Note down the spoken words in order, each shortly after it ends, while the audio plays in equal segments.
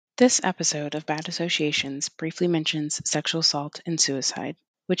This episode of Bad Associations briefly mentions sexual assault and suicide,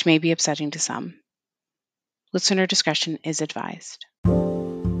 which may be upsetting to some. Listener discretion is advised. Hey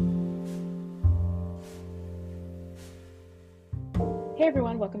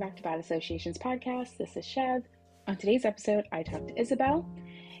everyone, welcome back to Bad Associations podcast. This is Chev. On today's episode, I talked to Isabel.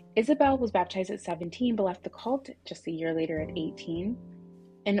 Isabel was baptized at 17 but left the cult just a year later at 18.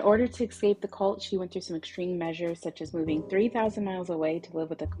 In order to escape the cult, she went through some extreme measures, such as moving 3,000 miles away to live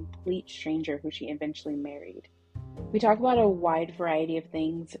with a complete stranger who she eventually married. We talk about a wide variety of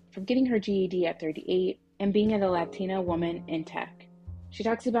things, from getting her GED at 38 and being a Latina woman in tech. She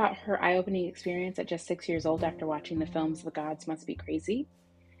talks about her eye-opening experience at just 6 years old after watching the films The Gods Must Be Crazy,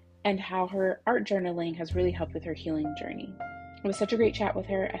 and how her art journaling has really helped with her healing journey. It was such a great chat with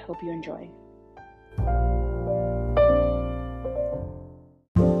her. I hope you enjoy.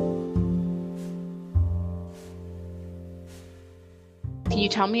 Can you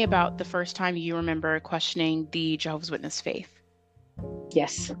tell me about the first time you remember questioning the Jehovah's Witness faith?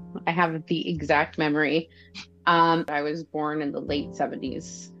 Yes, I have the exact memory. I was born in the late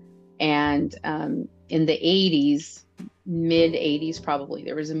 70s, and in the 80s, mid 80s probably,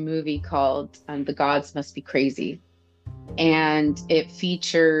 there was a movie called The Gods Must Be Crazy. And it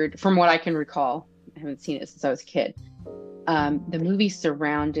featured, from what I can recall, I haven't seen it since I was a kid, the movie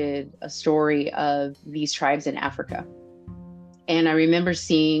surrounded a story of these tribes in Africa. And I remember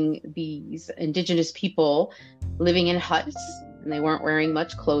seeing these indigenous people living in huts, and they weren't wearing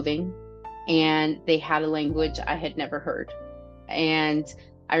much clothing, and they had a language I had never heard. And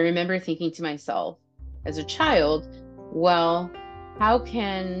I remember thinking to myself as a child, well, how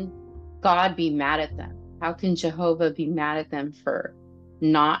can God be mad at them? How can Jehovah be mad at them for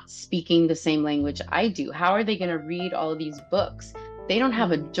not speaking the same language I do? How are they going to read all of these books? They don't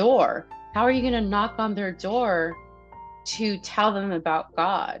have a door. How are you going to knock on their door to tell them about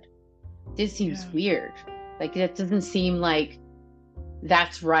God? This seems weird. Like, it doesn't seem like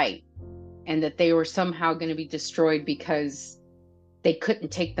that's right. And that they were somehow going to be destroyed because they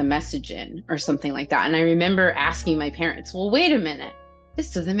couldn't take the message in or something like that. And I remember asking my parents, well, wait a minute,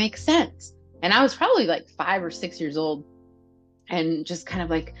 this doesn't make sense. And I was probably like 5 or 6 years old and just kind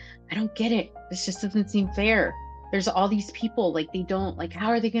of like, I don't get it. This just doesn't seem fair. There's all these people, like, they don't, like, how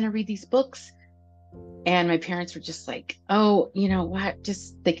are they going to read these books? And my parents were just like, oh, you know what?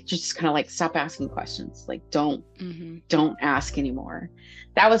 They just kind of like, stop asking questions. Like, don't ask anymore.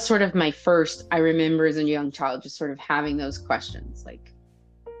 That was sort of my first, I remember as a young child, just sort of having those questions. Like,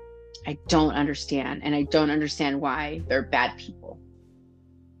 I don't understand. And I don't understand why they're bad people.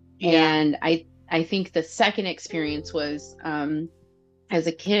 Yeah. And I think the second experience was, as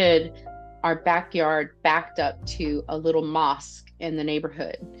a kid, our backyard backed up to a little mosque in the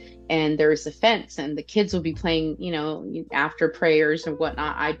neighborhood, and there was a fence, and the kids would be playing, you know, after prayers and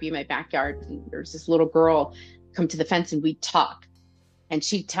whatnot. I'd be in my backyard, and there was this little girl come to the fence, and we'd talk, and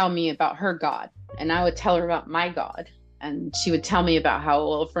she'd tell me about her God, and I would tell her about my God, and she would tell me about how,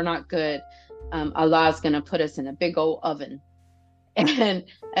 well, if we're not good, Allah's gonna put us in a big old oven. And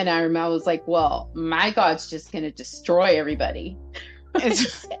I was like, well, my God's just gonna destroy everybody.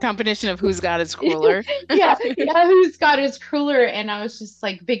 It's a competition of whose God is cooler. yeah, whose God is cooler. And I was just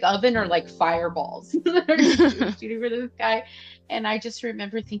like, big oven or like fireballs shooting for this guy. And I just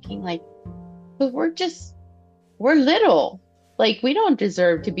remember thinking, like, but we're little. Like, we don't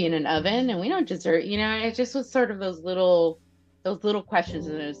deserve to be in an oven, and we don't deserve, you know. It just was sort of those little questions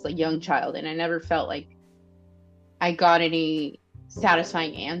as a young child, and I never felt like I got any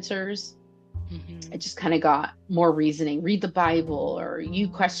satisfying answers. I just kind of got more reasoning, read the Bible, or you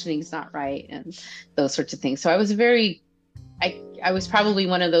questioning is not right, and those sorts of things. So I was I was probably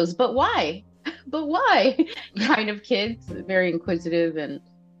one of those, but why kind of kids, very inquisitive, and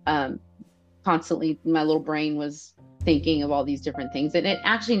constantly my little brain was thinking of all these different things, and it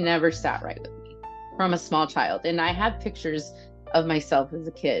actually never sat right with me from a small child. And I have pictures of myself as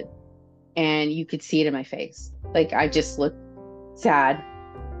a kid, and you could see it in my face. Like, I just looked sad,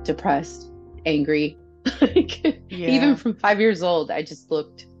 depressed, angry. Even from 5 years old, I just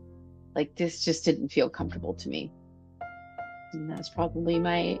looked like this just didn't feel comfortable to me. And that's probably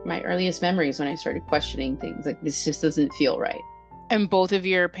my earliest memories, when I started questioning things. Like, this just doesn't feel right. And both of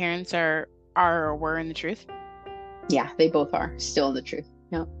your parents are or were in the truth? Yeah, they both are still in the truth.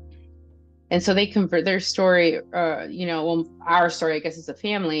 Yeah. And so they convert their story, our story, I guess, as a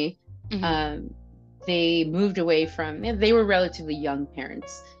family. They moved away from, they were relatively young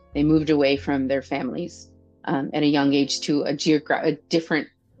parents. They moved away from their families at a young age to a different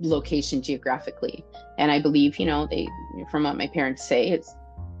location geographically. And I believe, they, from what my parents say,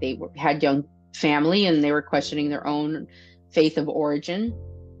 they had young family, and they were questioning their own faith of origin.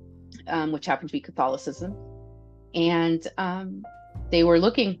 which happened to be Catholicism. And they were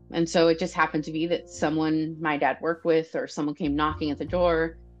looking. And so it just happened to be that someone my dad worked with or someone came knocking at the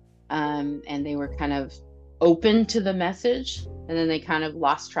door, and they were kind of open to the message. And then they kind of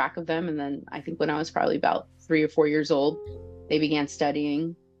lost track of them. And then I think when I was probably about 3 or 4 years old, they began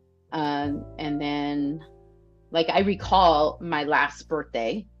studying. And then, like, I recall my last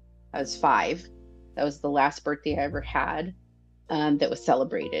birthday, I was 5. That was the last birthday I ever had that was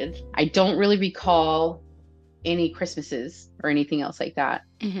celebrated. I don't really recall any Christmases or anything else like that.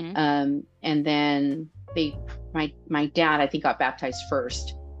 And then my dad, I think, got baptized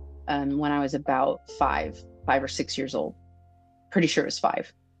first when I was about 5 or 6 years old. Pretty sure it was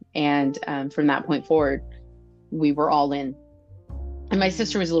 5. And from that point forward, we were all in. And my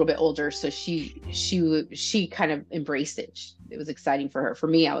sister was a little bit older, so she kind of embraced it. It was exciting for her. For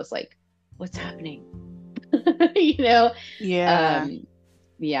me, I was like, "What's happening?" Yeah.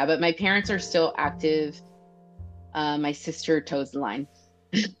 Yeah. But my parents are still active. My sister toes the line.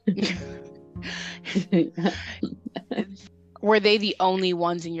 Were they the only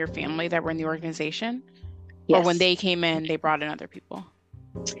ones in your family that were in the organization? Yes. Or when they came in, they brought in other people?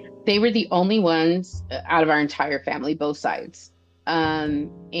 They were the only ones out of our entire family, both sides.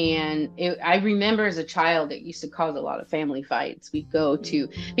 I remember as a child, it used to cause a lot of family fights. We'd go to,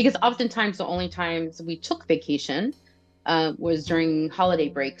 because oftentimes the only times we took vacation was during holiday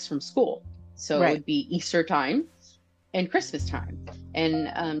breaks from school. So It would be Easter time and Christmas time.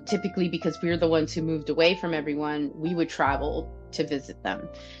 And typically, because we were the ones who moved away from everyone, we would travel to visit them.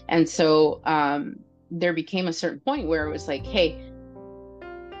 And so there became a certain point where it was like, hey,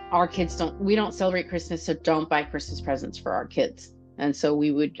 our kids we don't celebrate Christmas, so don't buy Christmas presents for our kids. And so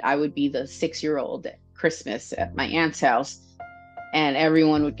I would be the 6-year-old at Christmas at my aunt's house, and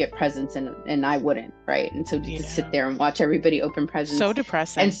everyone would get presents and I wouldn't, right? And so to sit there and watch everybody open presents. So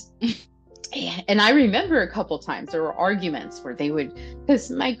depressing. And I remember a couple times there were arguments where they would,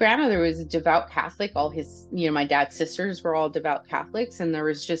 because my grandmother was a devout Catholic, all his, my dad's sisters were all devout Catholics, and there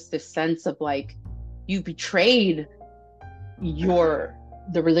was just this sense of like, you betrayed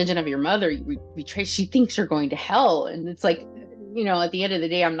the religion of your mother, she thinks you're going to hell. And it's like, at the end of the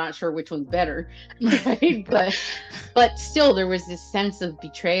day, I'm not sure which one's better, right? but still there was this sense of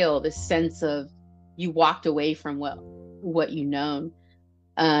betrayal, this sense of you walked away from what you known,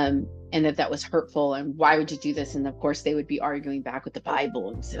 and that was hurtful, and why would you do this? And of course they would be arguing back with the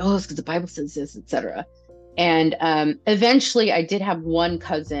Bible and say, oh, it's because the Bible says this, etc. And eventually I did have one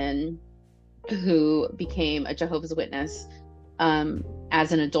cousin who became a Jehovah's Witness.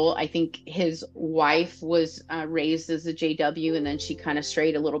 As an adult, I think his wife was raised as a JW, and then she kind of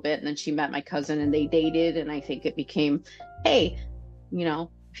strayed a little bit, and then she met my cousin and they dated, and I think it became, hey,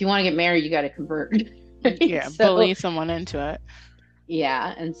 if you want to get married, you got to convert. Yeah, bully someone into it.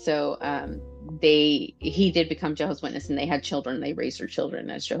 Yeah, and so he did become Jehovah's Witness, and they had children. They raised their children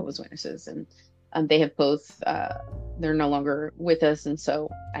as Jehovah's Witnesses, and they have both. They're no longer with us, and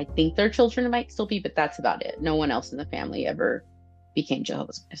so I think their children might still be, but that's about it. No one else in the family ever became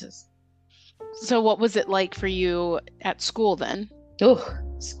Jehovah's Witnesses. So what was it like for you at school then? Oh,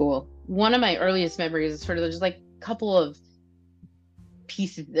 school. One of my earliest memories is sort of just like a couple of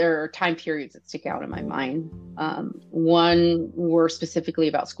pieces, there are time periods that stick out in my mind. One were specifically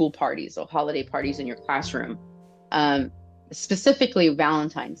about school parties or holiday parties in your classroom, specifically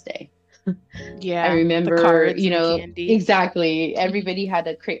Valentine's Day. Yeah, I remember, the cards, candy. Exactly. Everybody had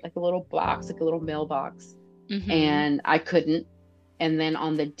to create like a little box, like a little mailbox, and I couldn't. And then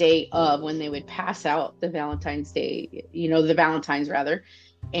on the day of, when they would pass out the Valentine's Day, the Valentines rather,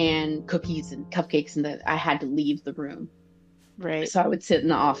 and cookies and cupcakes, and that I had to leave the room. Right. So I would sit in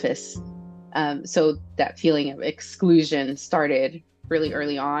the office. So that feeling of exclusion started really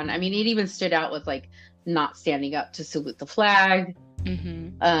early on. I mean, it even stood out with like not standing up to salute the flag.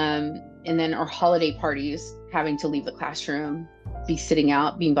 And then our holiday parties, having to leave the classroom, be sitting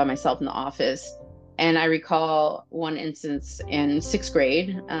out, being by myself in the office. And I recall one instance in 6th grade,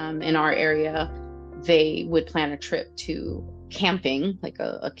 in our area, they would plan a trip to camping, like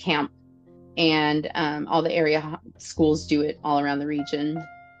a camp. And all the area schools do it all around the region.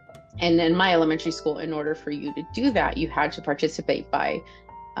 And in my elementary school, in order for you to do that, you had to participate by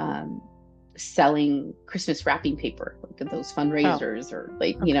selling Christmas wrapping paper, like those fundraisers, or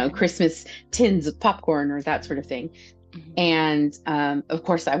like, Christmas tins of popcorn or that sort of thing. And of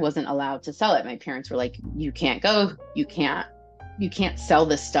course I wasn't allowed to sell it. My parents were like, you can't go, you can't sell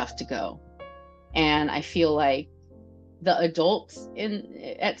this stuff to go. And I feel like the adults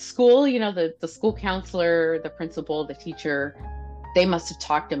at school, the school counselor, the principal, the teacher, they must have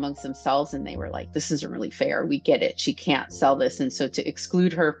talked amongst themselves and they were like, this isn't really fair. We get it. She can't sell this. And so to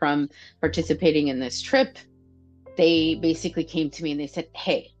exclude her from participating in this trip, they basically came to me and they said,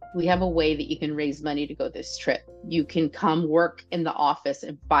 hey, we have a way that you can raise money to go this trip. You can come work in the office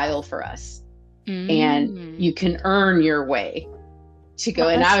and file for us, and you can earn your way to go.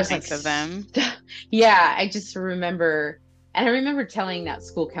 Well, and I that's was nice like, of them. yeah, I just remember. And I remember telling that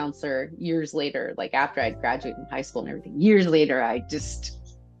school counselor years later, like after I'd graduated from high school and everything, years later, I just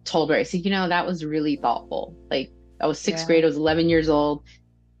told her, I said, that was really thoughtful. Like, I was sixth grade, I was 11 years old.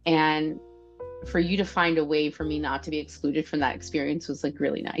 And for you to find a way for me not to be excluded from that experience was like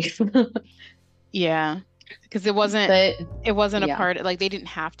really nice. Yeah. Because it wasn't a yeah. part, like they didn't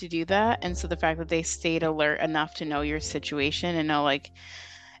have to do that. And so the fact that they stayed alert enough to know your situation and know, like,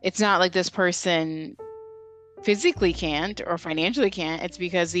 it's not like this person physically can't or financially can't. It's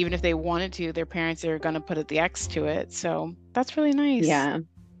because even if they wanted to, their parents are going to put the X to it. So that's really nice. Yeah.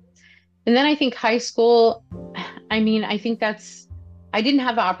 And then I think high school, I think I didn't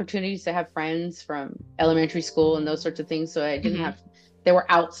have the opportunities to have friends from elementary school and those sorts of things. So I didn't have, they were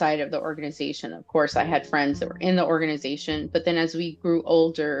outside of the organization. Of course, I had friends that were in the organization, but then as we grew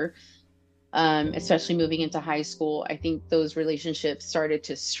older, especially moving into high school, I think those relationships started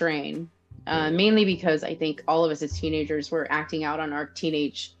to strain, mainly because I think all of us as teenagers were acting out on our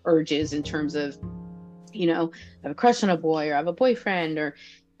teenage urges in terms of, I have a crush on a boy or I have a boyfriend,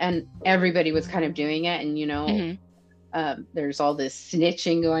 and everybody was kind of doing it. And, there's all this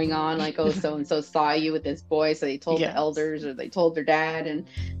snitching going on, like, oh, so-and-so saw you with this boy. So they told the elders or they told their dad. And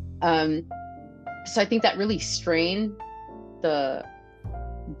so I think that really strained the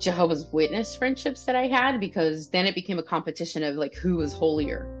Jehovah's Witness friendships that I had, because then it became a competition of like, who was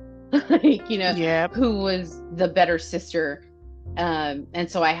holier, like, who was the better sister.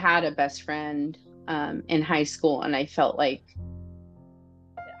 And so I had a best friend in high school, and I felt like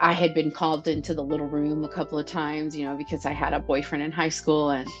I had been called into the little room a couple of times, because I had a boyfriend in high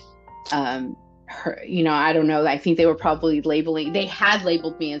school. And her, I don't know, I think they were probably they had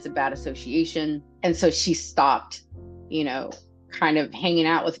labeled me as a bad association. And so she stopped, kind of hanging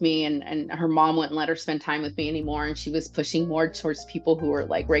out with me, and her mom wouldn't let her spend time with me anymore. And she was pushing more towards people who were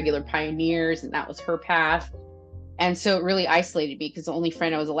like regular pioneers, and that was her path. And so it really isolated me, because the only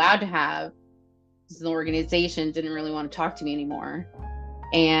friend I was allowed to have was an organization, didn't really want to talk to me anymore.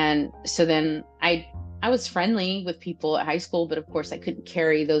 And so then I was friendly with people at high school, but of course I couldn't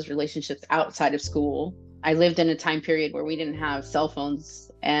carry those relationships outside of school. I lived in a time period where we didn't have cell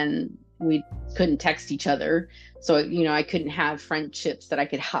phones and we couldn't text each other. So, I couldn't have friendships that I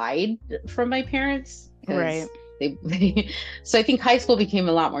could hide from my parents. Right. So I think high school became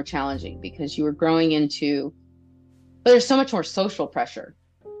a lot more challenging, because you were growing into, but there's so much more social pressure.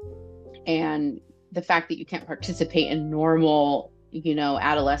 And the fact that you can't participate in normal,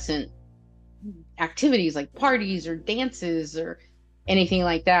 adolescent activities like parties or dances or anything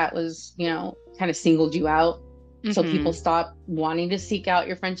like that was, kind of singled you out. So people stopped wanting to seek out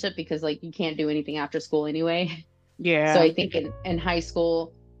your friendship, because like you can't do anything after school anyway. Yeah. So I think in high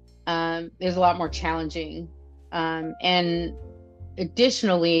school, there's a lot more challenging. And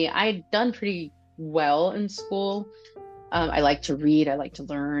additionally, I'd done pretty well in school. I like to read, I like to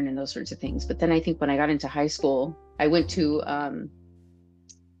learn, and those sorts of things. But then I think when I got into high school, I went to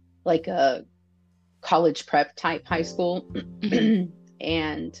like a college prep type high school.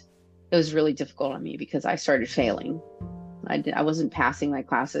 And it was really difficult on me because I started failing. I wasn't passing my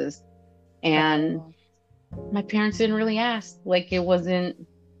classes, and my parents didn't really ask. Like, it wasn't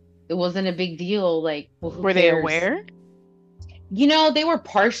a big deal. Like, well, who Were cares? they aware? They were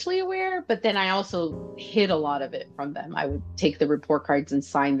partially aware, but then I also hid a lot of it from them. I would take the report cards and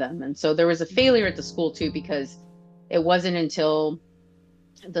sign them. And so there was a failure at the school too, because it wasn't until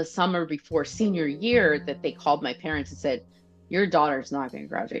the summer before senior year that they called my parents and said, your daughter's not going to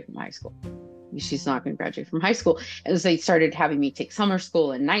graduate from high school. She's not going to graduate from high school. And so they started having me take summer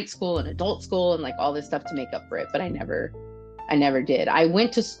school and night school and adult school and like all this stuff to make up for it. But I never did. I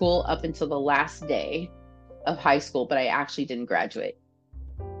went to school up until the last day of high school, but I actually didn't graduate.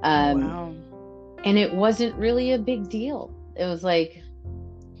 Wow. And it wasn't really a big deal. It was like,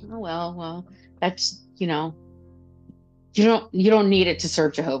 oh, well, that's, you don't need it to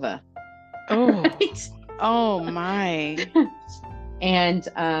serve Jehovah. Oh, right? Oh my. And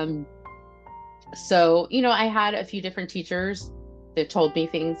so, I had a few different teachers that told me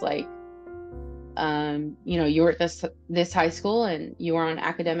things like, you were at this high school and you were on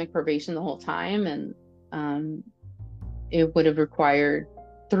academic probation the whole time. And it would have required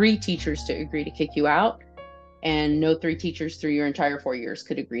 3 teachers to agree to kick you out. And no 3 teachers through your entire 4 years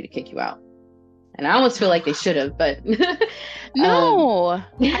could agree to kick you out. And I almost feel like they should have, but um, No,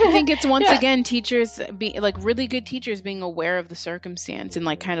 I think it's once yeah, again teachers be like really good teachers being aware of the circumstance and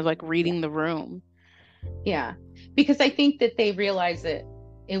like kind of like yeah, reading the room. yeah. Because I think that they realized that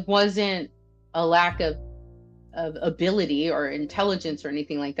it wasn't a lack of ability or intelligence or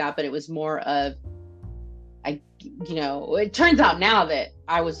anything like that, but it was more of it turns out now that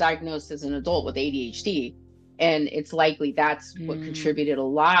I was diagnosed as an adult with ADHD, and it's likely that's what Mm, contributed a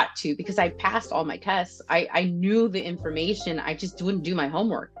lot to, because I passed all my tests. I knew the information, I just wouldn't do my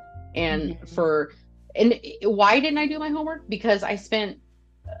homework. And mhm. for and why didn't I do my homework? Because I spent,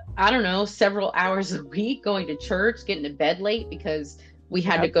 I don't know, several hours a week going to church, getting to bed late because we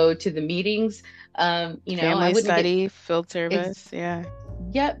had to Yep. go to the meetings. I Family wouldn't get study, field it's service. Yeah.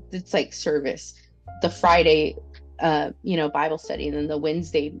 Yep, it's like service. The Friday, Bible study, and then the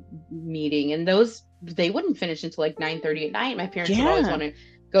Wednesday meeting, and those they wouldn't finish until like 9:30 at night. My parents would always Yeah. want to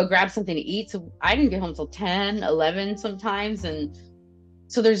go grab something to eat, so I didn't get home till 10, 11 sometimes, and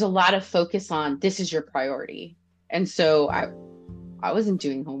so there's a lot of focus on this is your priority, and so I wasn't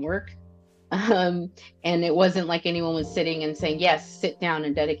doing homework. Um, and it wasn't like anyone was sitting and saying, yes, sit down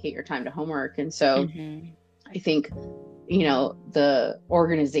and dedicate your time to homework. And so Hmm. I think the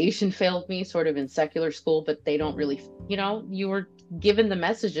organization failed me sort of in secular school, but they don't really, you were given the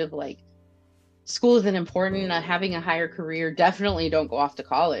message of like, school isn't important, having a higher career, definitely don't go off to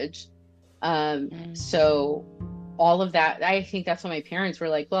college. Mm. So all of that, I think that's why my parents were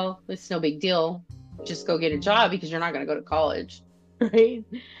like, well, it's no big deal. Just go get a job because you're not going to go to college. Right.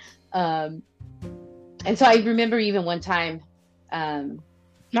 Um, and so I remember even one time, um,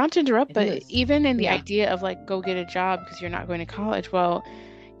 Not to interrupt, I think it but was, even in the yeah, idea of like go get a job because you're not going to college, well,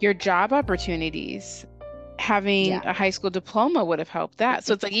 your job opportunities, having yeah, a high school diploma would have helped that.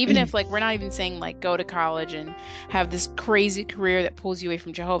 So it's like even if like we're not even saying like go to college and have this crazy career that pulls you away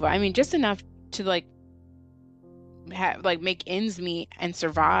from Jehovah. I mean, just enough to like have like make ends meet and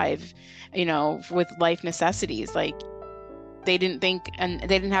survive, with life necessities. Like they didn't think and they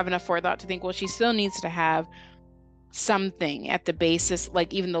didn't have enough forethought to think, well, she still needs to have something at the basis,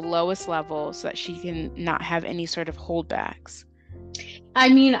 like even the lowest level, so that she can not have any sort of holdbacks. I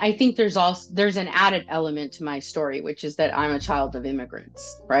mean, I think there's an added element to my story, which is that I'm a child of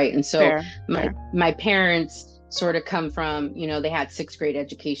immigrants, right? And so Fair, my fair. my parents sort of come from, they had sixth grade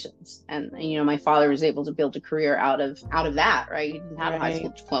educations, and my father was able to build a career out of that, right? He didn't have a high school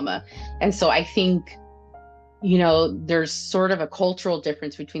Right. diploma, and so I think there's sort of a cultural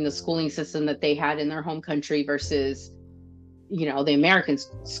difference between the schooling system that they had in their home country versus the American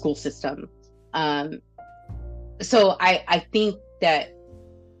school system. Um, so I think that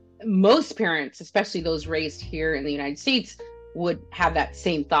most parents, especially those raised here in the United States, would have that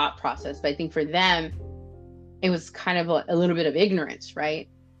same thought process. But I think for them, it was kind of a little bit of ignorance, right?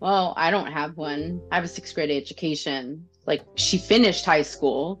 Well, I don't have one. I have a sixth grade education. Like she finished high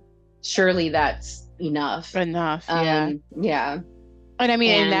school. Surely that's enough. Enough, yeah. Yeah. And I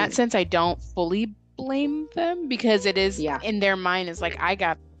mean, in that And sense, I don't fully blame them because it is yeah, in their mind is like, I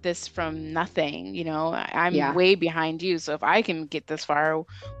got this from nothing, I'm yeah, way behind you. So if I can get this far,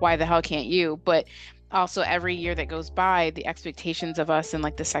 why the hell can't you? But also every year that goes by, the expectations of us in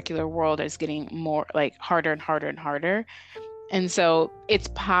like the secular world is getting more like harder and harder and harder. And so it's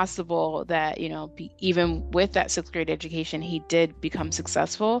possible that, even with that sixth grade education, he did become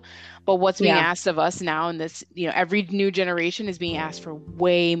successful. But what's being yeah. asked of us now in this, every new generation is being asked for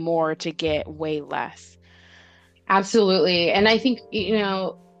way more to get way less. Absolutely. And I think,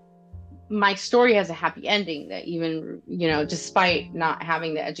 my story has a happy ending that even, despite not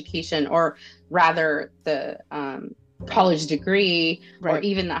having the education or rather the college degree or Right.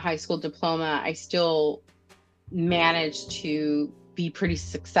 even the high school diploma, I still managed to be pretty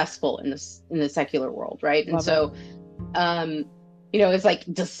successful in the secular world, right? And Love it. so, um, it's like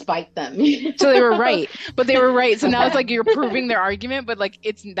despite them. So they were right, but they were right. So now it's like you're proving their argument, but like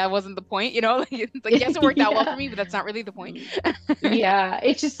that wasn't the point, Like it's like yes, it worked out well for Yeah. me, but that's not really the point. Yeah,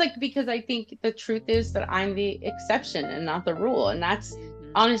 it's just like because I think the truth is that I'm the exception and not the rule. And that's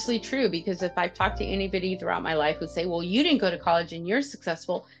Mhm. honestly true because if I've talked to anybody throughout my life who say, well, you didn't go to college and you're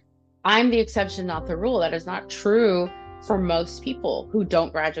successful, I'm the exception, not the rule. That is not true for most people who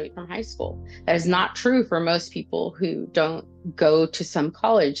don't graduate from high school. That is Right. not true for most people who don't go to some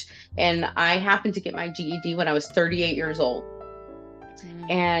college. And I happened to get my GED when I was 38 years old. Mm.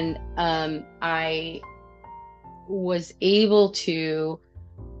 And I was able to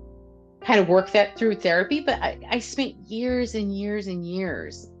kind of work that through therapy, but I spent years and years and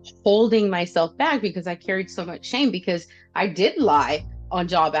years holding myself back because I carried so much shame because I did lie on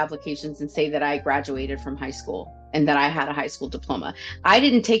job applications and say that I graduated from high school. and that I had a high school diploma. I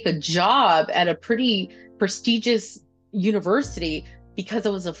didn't take a job at a pretty prestigious university because I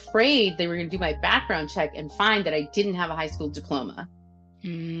was afraid they were going to do my background check and find that I didn't have a high school diploma.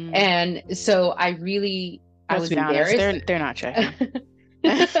 Mm. And so I Let's was be honest, embarrassed. they're not checking.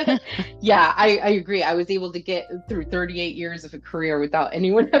 Yeah, I agree. I was able to get through 38 years of a career without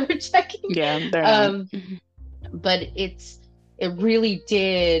anyone ever checking. Yeah, they're not. Um, but it really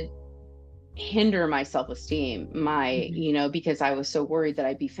did hinder my self-esteem, because I was so worried that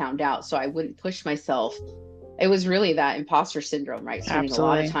I'd be found out, so I wouldn't push myself. It was really that imposter syndrome, right? Spending a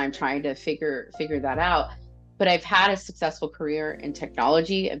lot of Absolutely. time trying to figure that out. But I've had a successful career in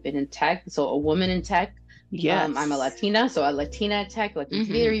technology. I've been in tech, so a woman in tech. I'm a Yes. Latina, so a Latina tech, like a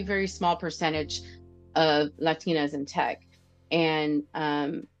Hmm. very, very small percentage of Latinas in tech. And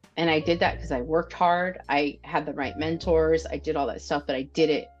I did that because I worked hard. I had the right mentors. I did all that stuff, but I did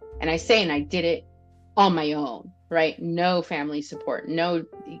it. And I did it on my own, right? No family support, no,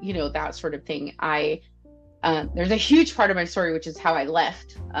 that sort of thing. There's a huge part of my story, which is how I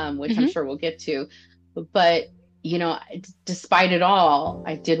left, which I'm Hmm. sure we'll get to. But, despite it all,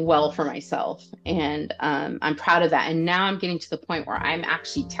 I did well for myself. And I'm proud of that. And now I'm getting to the point where I'm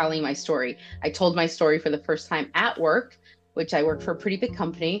actually telling my story. I told my story for the first time at work, which I work for a pretty big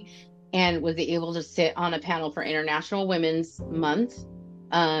company, and was able to sit on a panel for International Women's Month,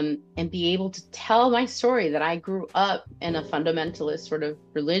 and be able to tell my story that I grew up in a fundamentalist sort of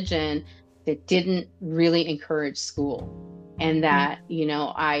religion that didn't really encourage school, and that,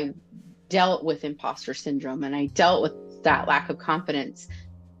 I dealt with imposter syndrome and I dealt with that lack of confidence.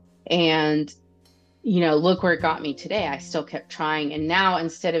 And, look where it got me today. I still kept trying. And now,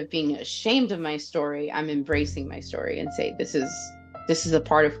 instead of being ashamed of my story, I'm embracing my story and say, this is a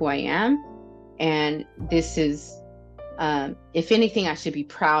part of who I am. And this is, if anything, I should be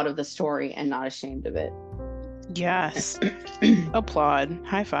proud of the story and not ashamed of it. Yes. Applaud.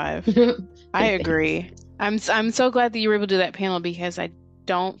 High five. I Thanks. agree. I'm so glad that you were able to do that panel because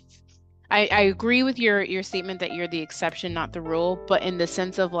don't I agree with your statement that you're the exception, not the rule, but in the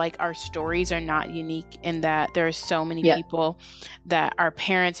sense of like our stories are not unique in that there are so many Yeah. people that are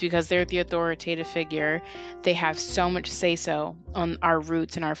parents because they're the authoritative figure. They have so much say so on our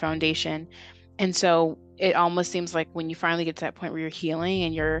roots and our foundation. And so it almost seems like when you finally get to that point where you're healing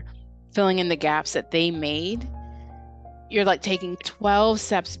and you're filling in the gaps that they made, you're like taking 12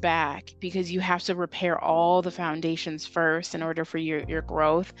 steps back because you have to repair all the foundations first in order for your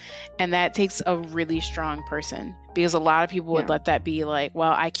growth. And that takes a really strong person because a lot of people would Yeah. let that be like,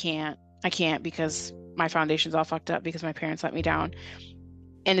 well, I can't because my foundation's all fucked up because my parents let me down.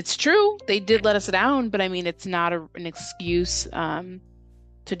 And it's true, they did let us down, but I mean, it's not an excuse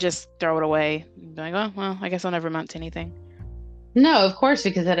to just throw it away and be like, oh, well, I guess I'll never amount to anything. No, of course,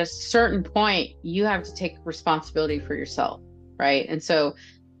 because at a certain point you have to take responsibility for yourself, right? And so,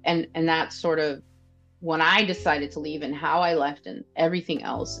 and that's sort of when I decided to leave and how I left and everything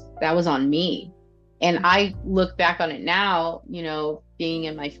else, that was on me. And I look back on it now, being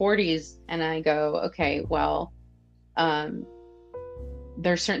in my 40s, and I go, okay, well,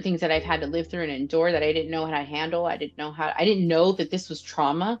 there's certain things that I've had to live through and endure that I didn't know how to handle. I didn't know that this was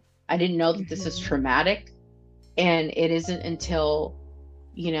trauma. I didn't know that this is traumatic. And it isn't until,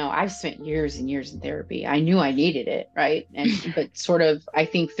 I've spent years and years in therapy. I knew I needed it, right? But sort of, I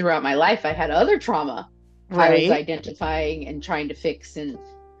think throughout my life, I had other trauma I was Right. identifying and trying to fix, and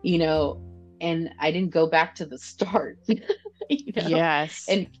I didn't go back to the start, Yes.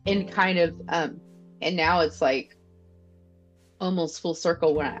 and kind of, and now it's like almost full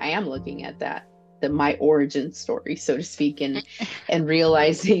circle when I am looking at my origin story, so to speak, and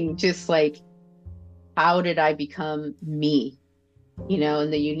realizing just like, how did I become me,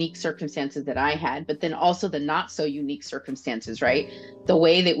 and the unique circumstances that I had, but then also the not so unique circumstances, right? The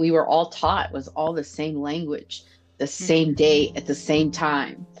way that we were all taught was all the same language, the same day at the same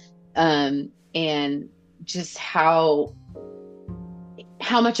time. And just how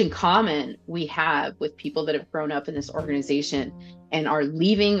much in common we have with people that have grown up in this organization and are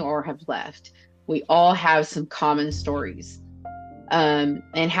leaving or have left. We all have some common stories.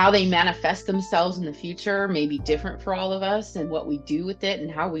 And how they manifest themselves in the future may be different for all of us, and what we do with it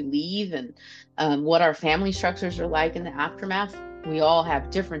and how we leave, and what our family structures are like in the aftermath. We all have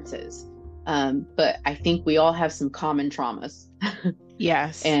differences, but I think we all have some common traumas.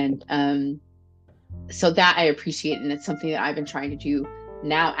 Yes. And so that I appreciate, and it's something that I've been trying to do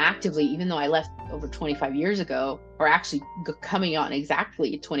now actively, even though I left over 25 years ago, or actually coming on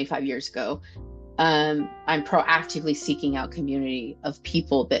exactly 25 years ago. I'm proactively seeking out community of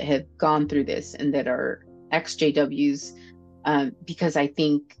people that have gone through this and that are ex-JWs, because I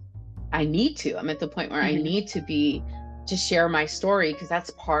think I need to. I'm at the point where I Hmm. need to share my story, because that's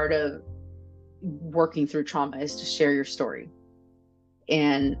part of working through trauma, is to share your story.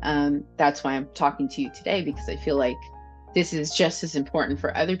 And that's why I'm talking to you today, because I feel like this is just as important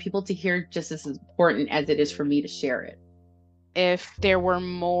for other people to hear, just as important as it is for me to share it. If there were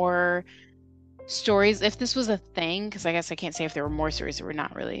more stories, if this was a thing, because I guess I can't say if there were more stories, that were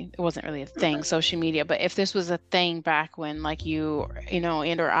not really, it wasn't really a thing, social media, but if this was a thing back when like you know,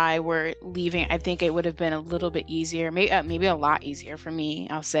 and or I were leaving, I think it would have been a little bit easier, maybe a lot easier for me,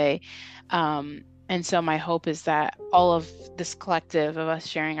 I'll say. And so my hope is that all of this collective of us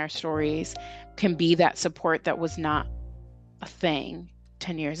sharing our stories can be that support that was not a thing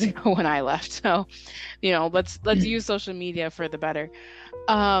 10 years ago when I left. So, you know, let's use social media for the better.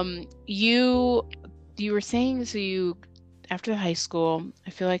 You were saying, so you, after high school,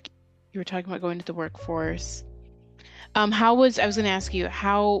 I feel like you were talking about going to the workforce. I was going to ask you,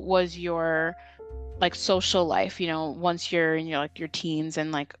 how was your like social life, you know, once you're in your like your teens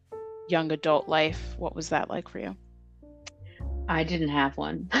and like young adult life, what was that like for you? I didn't have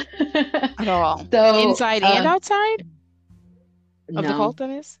one. At all? So, Inside and outside of the no, cult, that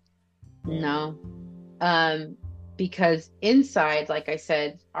is? no. Um, because inside, like I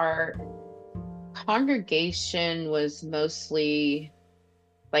said, our congregation was mostly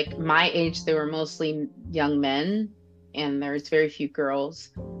like my age. They were mostly young men, and there's very few girls.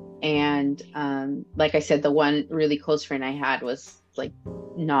 And like I said, the one really close friend I had was like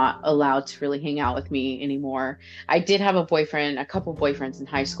not allowed to really hang out with me anymore. I did have a couple boyfriends in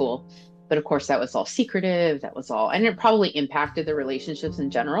high school, but of course that was all secretive. That was all, and it probably impacted the relationships in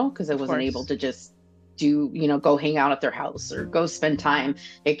general, because I Of wasn't able course. to just go hang out at their house or go spend time.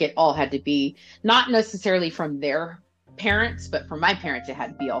 All had to be not necessarily from their parents, but from my parents, it had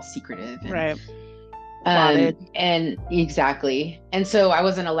to be all secretive. Right. Plotted. And exactly. And so I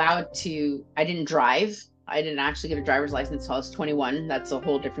wasn't allowed to, I didn't drive. I didn't actually get a driver's license until I was 21. That's a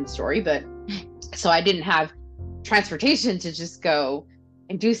whole different story. But so I didn't have transportation to just go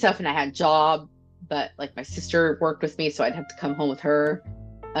and do stuff. And I had a job, but like my sister worked with me, so I'd have to come home with her.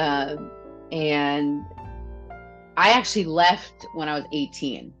 And I actually left when I was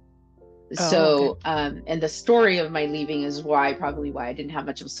 18. Oh, okay. So, and the story of my leaving is probably why I didn't have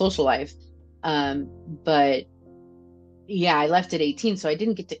much of a social life. But yeah, I left at 18, so I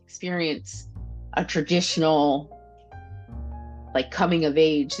didn't get to experience a traditional like coming of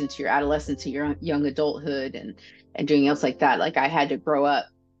age into your adolescence to your young adulthood and doing else like that. Like I had to grow up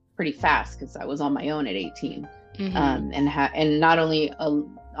pretty fast because I was on my own at 18. Mm-hmm. And not only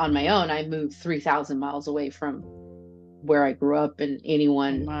on my own, I moved 3,000 miles away from where I grew up and Oh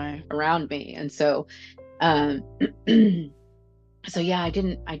anyone my. around me. And so, um, so yeah,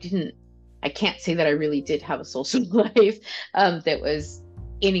 I can't say that I really did have a social life, that was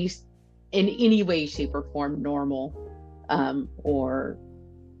any, in any way, shape or form normal, or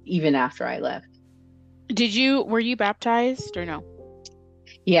even after I left. Were you baptized or no?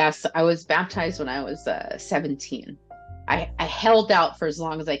 Yes, I was baptized when I was 17. I held out for as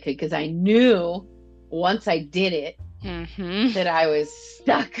long as I could, because I knew once I did it Mm-hmm. that I was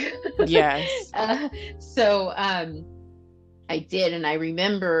stuck. Yes. uh, so I did. And I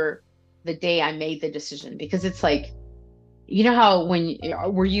remember the day I made the decision, because it's like, you know how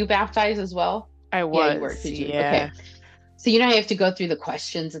were you baptized as well? I Yeah, you were. was. Did you? Yeah. Okay. So you know how you have to go through the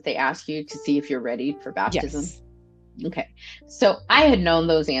questions that they ask you to see if you're ready for baptism? Yes. Okay. So I had known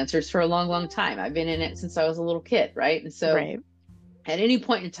those answers for a long, long time. I've been in it since I was a little kid, right? And so Right. at any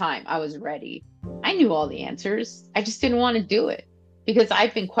point in time, I was ready. I knew all the answers. I just didn't want to do it because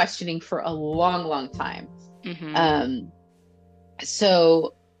I've been questioning for a long, long time. Mm-hmm. Um,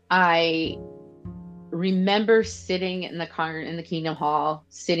 so I remember sitting in the Kingdom Hall,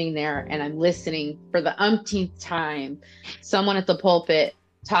 sitting there, and I'm listening for the umpteenth time, someone at the pulpit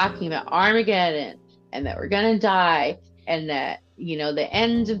talking about Armageddon and that we're gonna die, and that the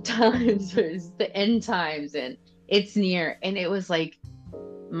end of times is the end times and it's near. And it was like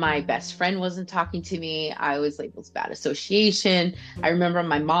my best friend wasn't talking to me. I was labeled bad association. I remember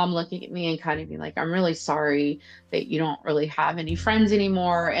my mom looking at me and kind of being like, I'm really sorry that you don't really have any friends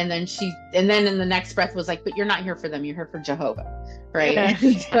anymore. And then in the next breath was like, but you're not here for them. You're here for Jehovah. Right. Yeah.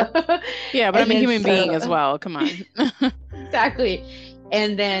 Yeah, but I'm a And human being as so well. Come on. exactly.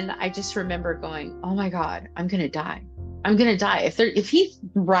 And then I just remember going, oh my God, I'm going to die. I'm going to die. If he's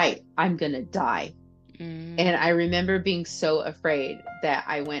right, I'm going to die. And Mm. I remember being so afraid that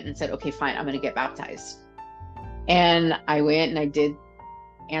I went and said, okay, fine, I'm going to get baptized. And I went and I did,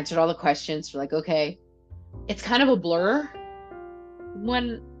 answered all the questions. We're like, okay, it's kind of a blur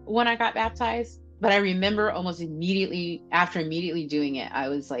when I got baptized. But I remember almost immediately doing it, I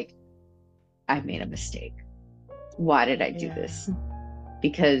was like, I made a mistake. Why did I do Yeah. this?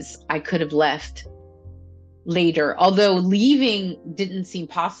 Because I could have left later, although leaving didn't seem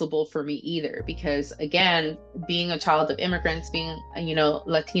possible for me either, because again, being a child of immigrants, being,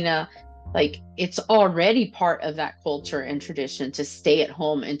 Latina, like it's already part of that culture and tradition to stay at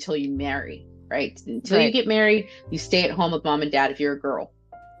home until you marry, right? Until you Right. get married, you stay at home with mom and dad if you're a girl.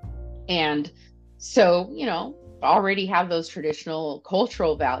 And so, already have those traditional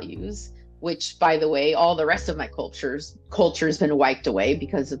cultural values, which by the way, all the rest of my culture's been wiped away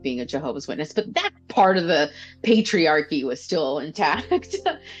because of being a Jehovah's Witness, but that part of the patriarchy was still intact.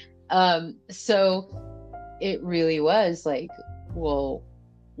 So it really was like, well,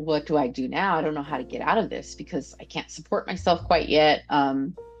 what do I do now? I don't know how to get out of this because I can't support myself quite yet.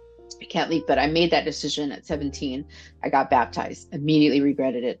 I can't leave, but I made that decision at 17. I got baptized, immediately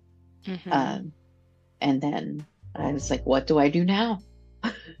regretted it. Hmm. Um, and then I was like, what do I do now?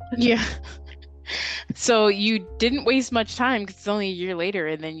 Yeah. So you didn't waste much time because it's only a year later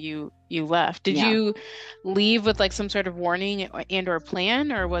and then you left. Did Yeah, you leave with like some sort of warning and or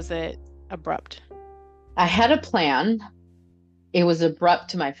plan, or was it abrupt? I had a plan. It was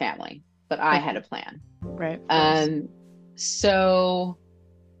abrupt to my family, but I had a Okay. plan. Right, of course. Um, so,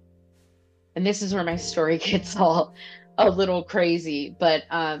 and this is where my story gets all a little crazy, but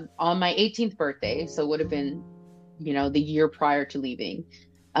on my 18th birthday, so it would have been, the year prior to leaving,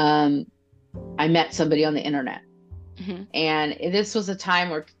 um, I met somebody on the internet. Hmm. And this was a time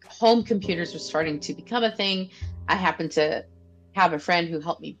where home computers were starting to become a thing. I happened to have a friend who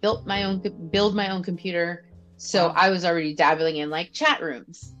helped me build my own computer. So Wow. I was already dabbling in like chat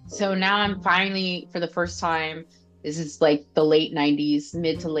rooms. So now I'm finally, for the first time, this is like the late 90s,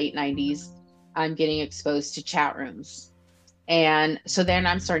 mid to late 90s, I'm getting exposed to chat rooms. And so then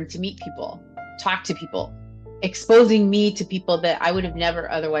I'm starting to meet people, talk to people, exposing me to people that I would have never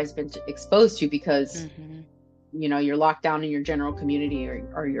otherwise been exposed to because Hmm. you're locked down in your general community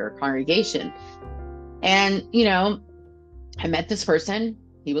or your congregation. And I met this person.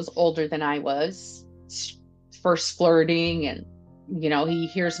 He was older than I was, first flirting, and he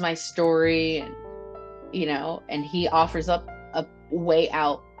hears my story, and and he offers up a way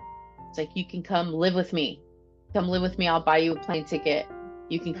out. It's like, you can come live with me, I'll buy you a plane ticket,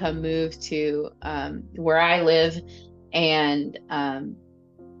 you can come move to where I live, and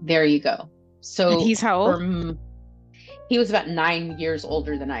there you go. And So he's how old? he was about 9 years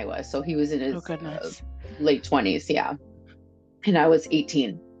older than I was. So he was in Oh, his goodness. late 20s. Yeah. And I was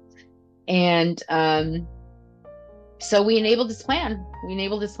 18. And so we enabled this plan. We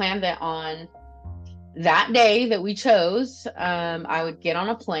enabled this plan that on that day that we chose, I would get on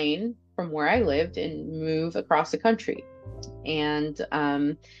a plane from where I lived and move across the country. And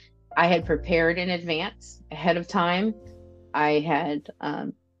I had prepared in advance, ahead of time. I had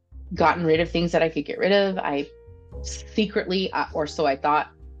gotten rid of things that I could get rid of. I secretly, or so I thought,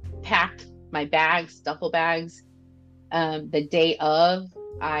 packed my bags, duffel bags. The day of,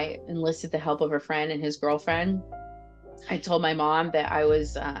 I enlisted the help of a friend and his girlfriend. I told my mom that I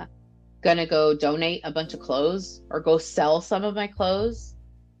was gonna go donate a bunch of clothes or go sell some of my clothes.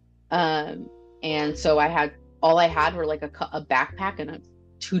 Um, and so all I had were like a backpack and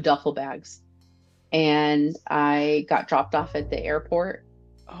two duffel bags. And I got dropped off at the airport.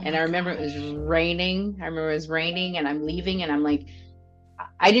 Oh And I my remember it was gosh. raining. I remember it was raining and I'm leaving and I'm like,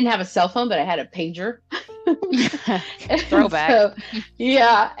 I didn't have a cell phone, but I had a pager. And Throwback. so,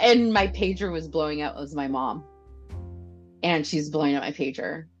 yeah. And my pager was blowing up. It was my mom. And she's blowing up my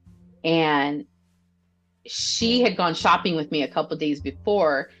pager. And she had gone shopping with me a couple days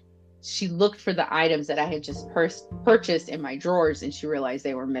before. She looked for the items that I had just purchased in my drawers and she realized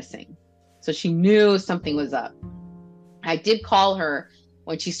they were missing. So she knew something was up. I did call her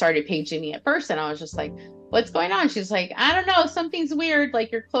when she started paging me at first, and I was just like, what's going on? She's like, I don't know, something's weird,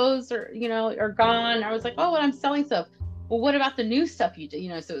 like your clothes are gone. I was like, oh, well, I'm selling stuff. Well, what about the new stuff you did?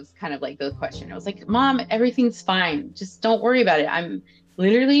 So it was kind of like the question. I was like, Mom, everything's fine, just don't worry about it. I'm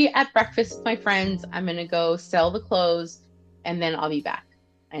literally at breakfast with my friends, I'm gonna go sell the clothes and then I'll be back.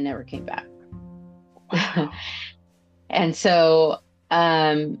 I never came back. Wow. And so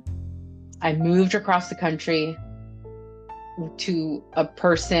I moved across the country to a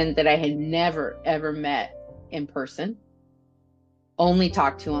person that I had never, ever met in person, only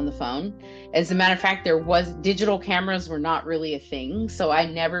talked to on the phone. As a matter of fact, digital cameras were not really a thing. So I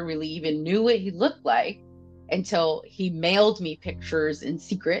never really even knew what he looked like until he mailed me pictures in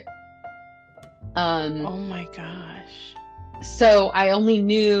secret. Oh my gosh. So I only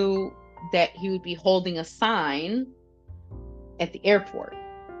knew that he would be holding a sign. at the airport.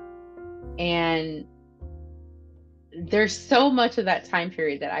 And, there's so much of that time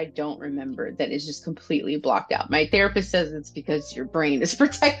period that I don't remember that is just completely blocked out. My therapist says it's because your brain is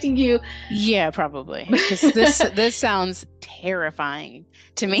protecting you. Yeah, probably. Because this sounds terrifying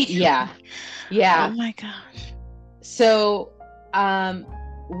to me. Yeah. Oh Yeah. my gosh. So,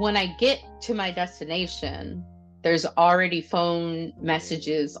 when I get to my destination, there's already phone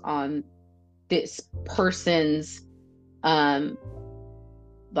messages on this person's,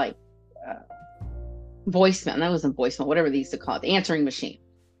 like, voicemail. That wasn't voicemail, whatever they used to call it, the answering machine.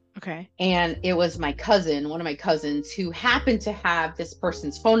 Okay. And it was my cousin, one of my cousins, who happened to have this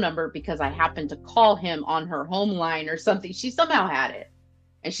person's phone number because I happened to call him on her home line or something. She somehow had it.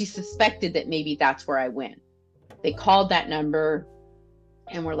 And she suspected that maybe that's where I went. They called that number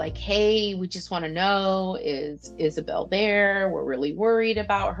and were like, hey, we just want to know, is Isabel there? We're really worried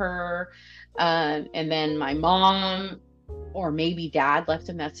about her. And then my mom or maybe dad left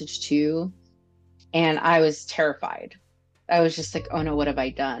a message too. And I was terrified. I was just like, oh no, what have I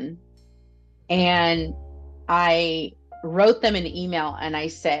done? And I wrote them an email and I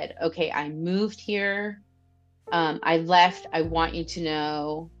said, okay, I moved here. I left. I want you to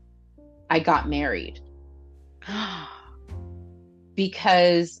know I got married.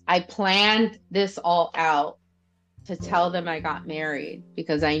 Because I planned this all out to tell them I got married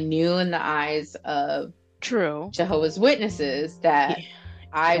because I knew in the eyes of True. Jehovah's Witnesses that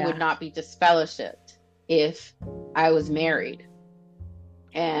I would not be disfellowshipped if I was married.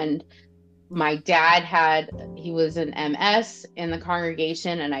 And my dad he was an MS in the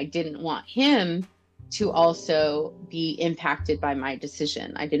congregation, and I didn't want him to also be impacted by my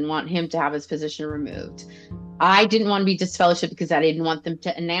decision. I didn't want him to have his position removed. I didn't want to be disfellowshipped because I didn't want them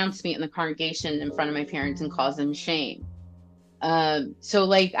to announce me in the congregation in front of my parents and cause them shame. So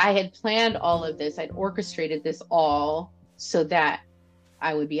like I had planned all of this. I'd orchestrated this all so that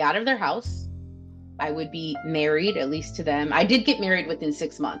I would be out of their house. I would be married, at least to them. I did get married within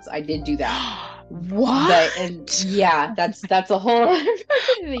 6 months. I did do that. What? But, and yeah, that's a whole other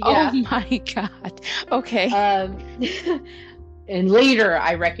yeah. Oh my God. Okay. And later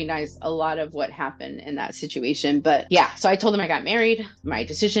I recognized a lot of what happened in that situation. But yeah, so I told them I got married, my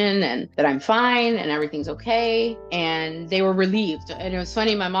decision, and that I'm fine and everything's okay. And they were relieved. And it was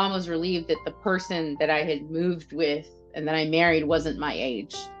funny, my mom was relieved that the person that I had moved with and that I married wasn't my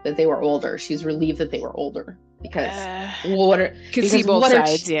age, that they were older. She's relieved that they were older because could see both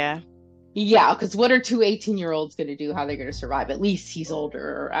sides, yeah. Yeah, because what are two 18-year-olds going to do? How they're going to survive? At least he's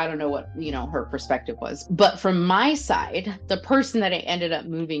older. Or I don't know what, her perspective was. But from my side, the person that I ended up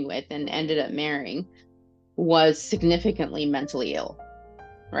moving with and ended up marrying was significantly mentally ill,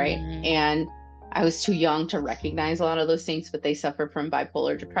 right? Mm-hmm. And I was too young to recognize a lot of those things, but they suffer from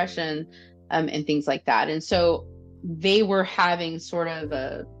bipolar depression and things like that. And so they were having sort of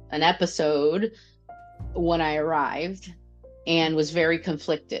an episode when I arrived and was very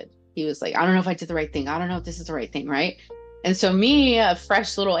conflicted. He was like, I don't know if I did the right thing. I don't know if this is the right thing, right? And so me, a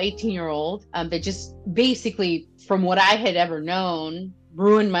fresh little 18-year-old that just basically, from what I had ever known,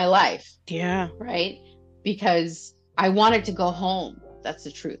 ruined my life. Yeah. Right? Because I wanted to go home. That's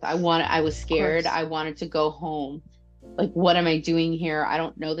the truth. I was scared. I wanted to go home. Like, what am I doing here? I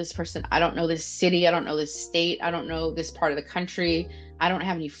don't know this person. I don't know this city. I don't know this state. I don't know this part of the country. I don't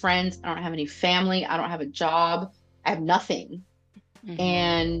have any friends. I don't have any family. I don't have a job. I have nothing. Mm-hmm.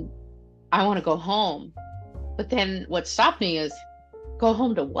 And I want to go home. But then what stopped me is, go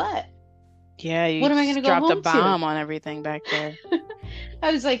home to what? Yeah, you what am I going to go home dropped a bomb to? On everything back there.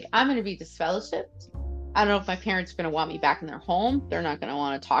 I was like, I'm going to be disfellowshipped. I don't know if my parents are going to want me back in their home. They're not going to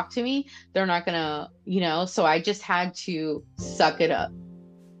want to talk to me. They're not going to, so I just had to suck it up.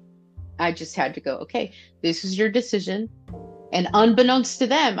 I just had to go, okay, this is your decision. And unbeknownst to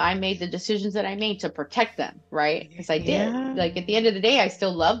them, I made the decisions that I made to protect them, right? Because I did. Yeah. Like, at the end of the day, I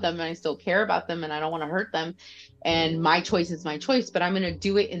still love them and I still care about them and I don't want to hurt them. And my choice is my choice, but I'm going to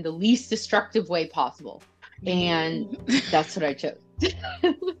do it in the least destructive way possible. And that's what I chose.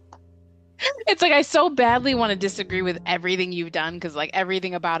 It's like I so badly want to disagree with everything you've done because like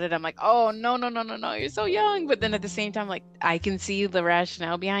everything about it, I'm like, oh, no, you're so young. But then at the same time, like I can see the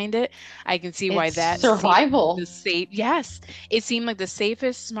rationale behind it. I can see why that survival. Yes, it seemed like the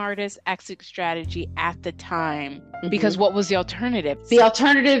safest, smartest exit strategy at the time. Because what was the alternative? The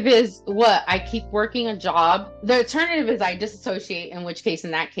alternative is what? I keep working a job. The alternative is I disassociate, in which case,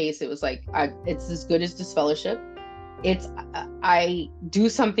 in that case, it was like, it's as good as disfellowship. It's I do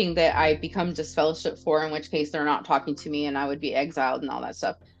something that I become disfellowship for, in which case they're not talking to me and I would be exiled and all that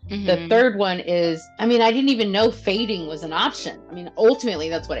stuff. Mm-hmm. The third one is, I didn't even know fading was an option. Ultimately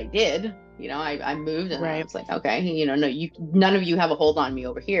that's what I did. I moved and I Right. was like, okay, no, none of you have a hold on me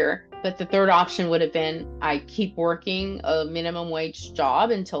over here. But the third option would have been I keep working a minimum wage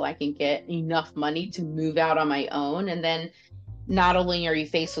job until I can get enough money to move out on my own. And then not only are you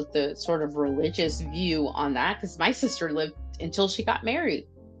faced with the sort of religious view on that, because my sister lived until she got married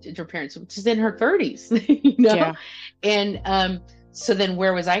to her parents, which is in her 30s, Yeah. And so then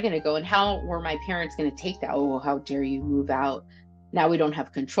where was I going to go? And how were my parents going to take that? Oh, how dare you move out? Now we don't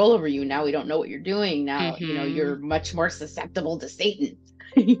have control over you. Now we don't know what you're doing. Now, you're Mm-hmm. much more susceptible to Satan,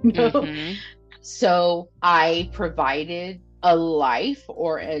 you know? Mm-hmm. So I provided a life,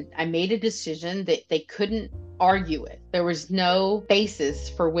 I made a decision that they couldn't argue with. There was no basis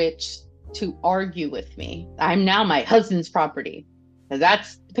for which to argue with me. I'm now my husband's property.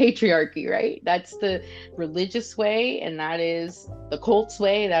 That's the patriarchy, right? That's the religious way, and that is the cult's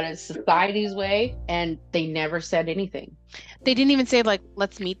way, that is society's way. And they never said anything. They didn't even say, like,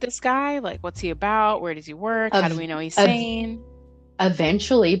 let's meet this guy. Like, what's he about? Where does he work? How do Of, we know he's of sane?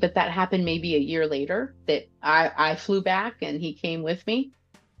 Eventually, but that happened maybe a year later that I flew back and he came with me.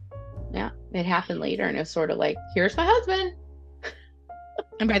 Yeah, it happened later, and it was sort of like, here's my husband.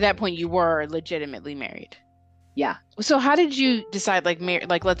 And by that point, you were legitimately married. Yeah. So how did you decide,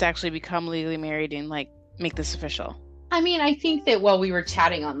 like, let's actually become legally married and like make this official? I mean, I think that while we were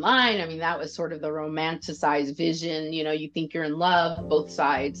chatting online, I mean, that was sort of the romanticized vision. You think you're in love, both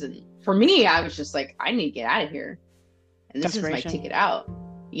sides. And for me, I was just like, I need to get out of here. And this is my Desperation. ticket out.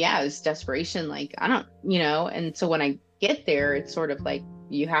 Yeah, it's desperation. Like, I don't, and so when I get there, it's sort of like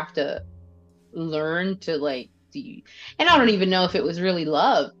you have to learn to like, and I don't even know if it was really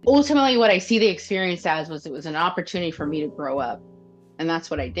love. Ultimately, what I see the experience as was it was an opportunity for me to grow up. And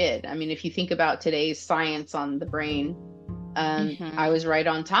that's what I did. I mean, if you think about today's science on the brain, I Mm-hmm. was right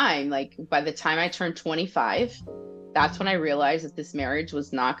on time. Like by the time I turned 25, that's when I realized that this marriage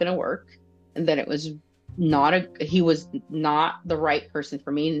was not going to work, and that he was not the right person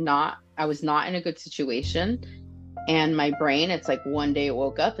for me. I was not in a good situation. And my brain, it's like one day it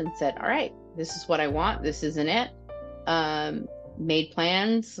woke up and said, all right, this is what I want. This isn't it. Made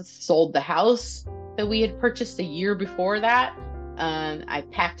plans, sold the house that we had purchased a year before that. I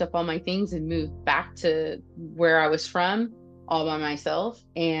packed up all my things and moved back to where I was from all by myself.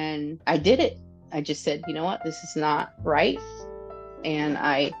 And I did it. I just said, you know what, this is not right. And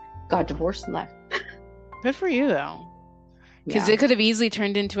I got divorced and left. Good for you, though. Because Yeah. it could have easily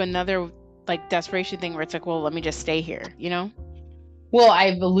turned into another like desperation thing where it's like, well, let me just stay here, you know? Well,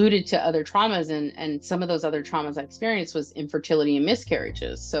 I've alluded to other traumas, and some of those other traumas I experienced was infertility and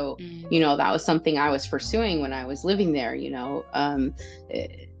miscarriages. So, Mm. that was something I was pursuing when I was living there, eh,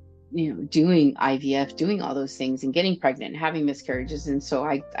 doing IVF, doing all those things and getting pregnant and having miscarriages. And so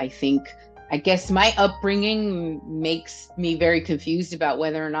I think, I guess my upbringing makes me very confused about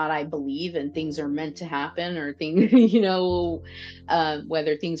whether or not I believe and things are meant to happen, or things,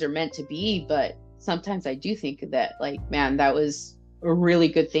 whether things are meant to be. But sometimes I do think that, like, man, that was a really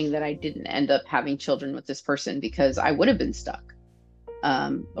good thing that I didn't end up having children with this person, because I would have been stuck,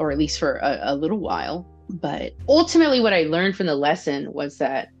 or at least for a little while. But ultimately, what I learned from the lesson was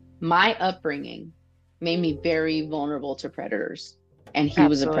that my upbringing made me very vulnerable to predators, and he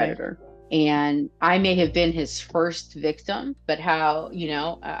was a Absolutely. predator. And I may have been his first victim, but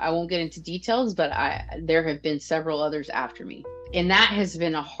I won't get into details, but there have been several others after me. And that has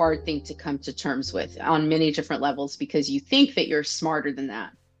been a hard thing to come to terms with on many different levels, because you think that you're smarter than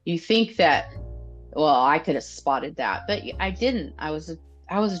that. You think that, well, I could have spotted that, but I didn't. I was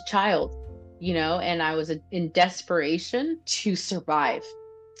a child, and I was in desperation to survive.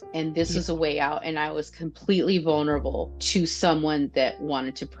 And this Yeah. was a way out. And I was completely vulnerable to someone that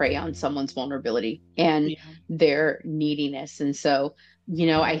wanted to prey on someone's vulnerability and Yeah. their neediness. And so,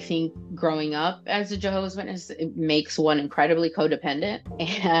 I think growing up as a Jehovah's Witness, it makes one incredibly codependent.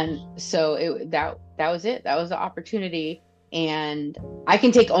 And so that was it. That was the opportunity. And I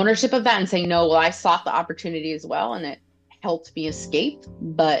can take ownership of that and say, no, well, I sought the opportunity as well, and it helped me escape,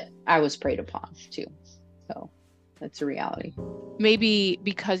 but I was preyed upon too. So that's a reality. Maybe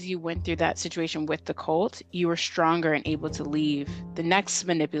because you went through that situation with the cult, you were stronger and able to leave the next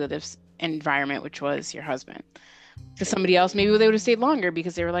manipulative environment, which was your husband. To somebody else, maybe they would have stayed longer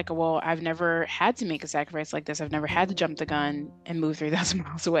because they were like, well, I've never had to make a sacrifice like this. I've never had to jump the gun and move 3,000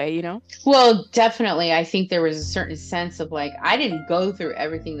 miles away, you know? Well, definitely. I think there was a certain sense of like, I didn't go through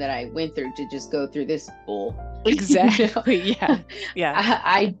everything that I went through to just go through this bull. Exactly. Yeah. Yeah.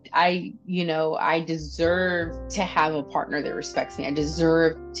 I deserve to have a partner that respects me. I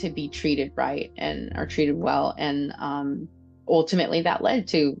deserve to be treated right and or treated well. And ultimately that led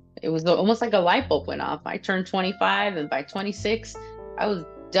to, it was almost like a light bulb went off. I turned 25, and by 26, I was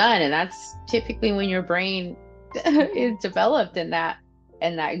done. And that's typically when your brain is developed, and that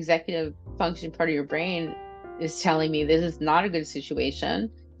executive function part of your brain is telling me this is not a good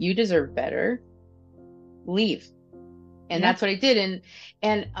situation. You deserve better. Leave. And that's what I did.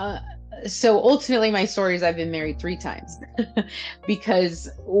 So ultimately my story is I've been married 3 times because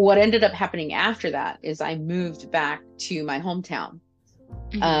what ended up happening after that is I moved back to my hometown.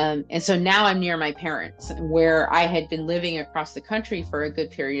 And so now I'm near my parents, where I had been living across the country for a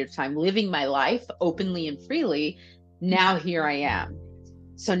good period of time, living my life openly and freely. Now here I am.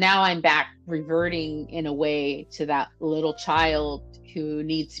 So now I'm back reverting in a way to that little child who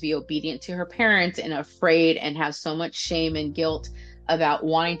needs to be obedient to her parents and afraid and has so much shame and guilt about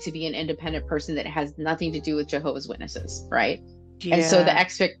wanting to be an independent person that has nothing to do with Jehovah's Witnesses, right? Yeah. And so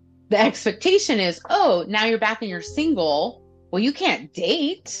the expectation is, oh, now you're back and you're single. Well, you can't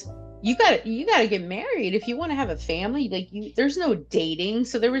date. You got to get married if you want to have a family. Like, there's no dating.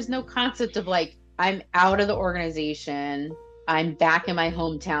 So there was no concept of like, I'm out of the organization, I'm back in my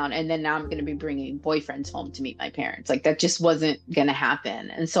hometown, and then now I'm going to be bringing boyfriends home to meet my parents. Like, that just wasn't going to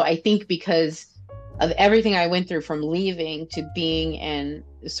happen. And so I think because of everything I went through, from leaving to being in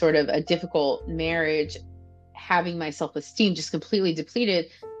sort of a difficult marriage, having my self-esteem just completely depleted,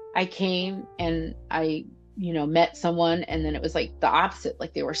 I came and I met someone, and then it was like the opposite.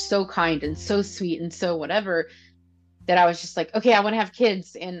 Like, they were so kind and so sweet and so whatever, that I was just like, okay, I want to have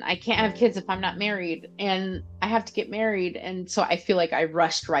kids, and I can't have kids if I'm not married, and I have to get married. And so I feel like I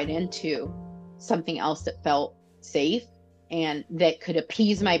rushed right into something else that felt safe and that could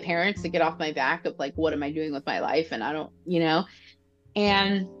appease my parents to get off my back of like, what am I doing with my life? And I don't,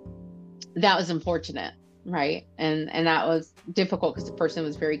 and that was unfortunate. Right. And that was difficult because the person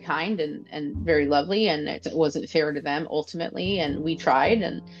was very kind and very lovely, and it wasn't fair to them ultimately. And we tried,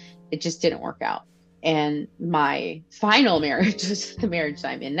 and it just didn't work out. And my final marriage, the marriage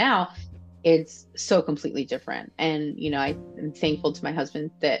I'm in now, it's so completely different. And, I'm thankful to my husband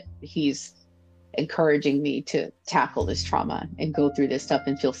that he's encouraging me to tackle this trauma and go through this stuff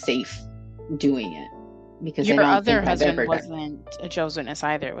and feel safe doing it. Because your other husband wasn't a Jehovah's Witness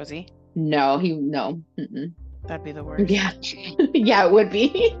either, was he? No, no. Mm-mm. That'd be the worst. Yeah. Yeah, it would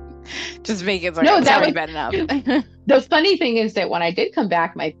be. Just make it like, no, that was bad enough. The funny thing is that when I did come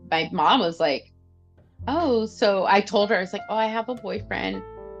back, my mom was like, oh, so I told her, I was like, oh, I have a boyfriend.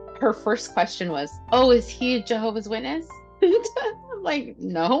 Her first question was, oh, is he a Jehovah's Witness? I'm like,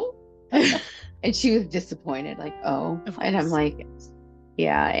 no. And she was disappointed, like, oh. And I'm like,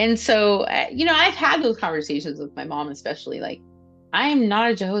 yeah. And so, I've had those conversations with my mom, especially, like, I'm not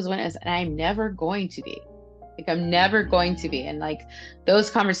a Jehovah's Witness, and I'm never going to be. Like, I'm never going to be. And like, those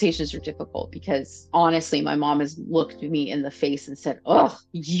conversations are difficult because honestly, my mom has looked me in the face and said, oh,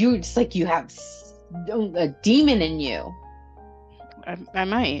 it's like you have a demon in you. I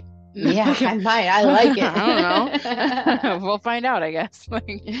might. Yeah, I might. I like it. I don't know. We'll find out, I guess.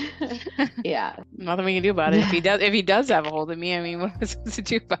 Like, yeah. Nothing we can do about it. If he does have a hold of me, I mean, what am I supposed to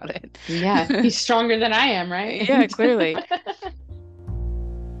do about it? Yeah, he's stronger than I am, right? Yeah, clearly.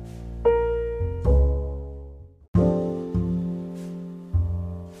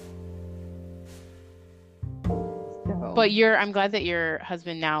 But I'm glad that your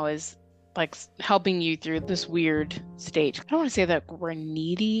husband now is like helping you through this weird stage. I don't want to say that we're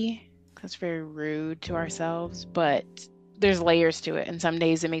needy. That's very rude to ourselves, but there's layers to it. And some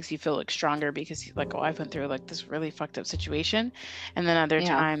days it makes you feel like stronger because you're like, oh, I went through like this really fucked up situation. And then other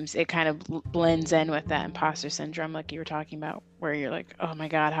times it kind of blends in with that imposter syndrome, like you were talking about, where you're like, oh my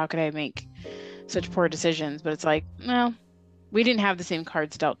God, how could I make such poor decisions? But it's like, no, we didn't have the same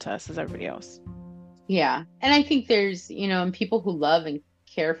cards dealt to us as everybody else. Yeah. And I think there's, and people who love and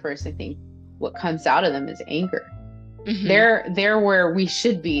care for us, I think what comes out of them is anger. Mm-hmm. They're where we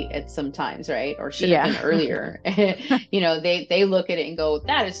should be at some times, right? Or should have been earlier. They look at it and go,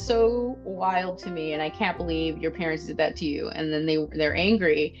 that is so wild to me, and I can't believe your parents did that to you. And then they're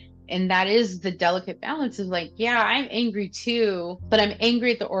angry. And that is the delicate balance of like, yeah, I'm angry too, but I'm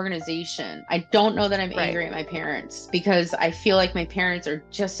angry at the organization. I don't know that I'm angry at my parents, because I feel like my parents are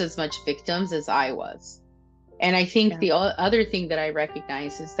just as much victims as I was. And I think the other thing that I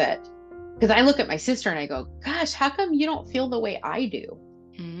recognize is that, because I look at my sister and I go, gosh, how come you don't feel the way I do?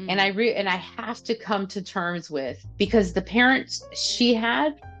 Mm-hmm. And I have to come to terms with, because the parents she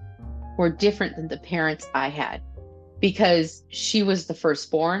had were different than the parents I had. Because she was the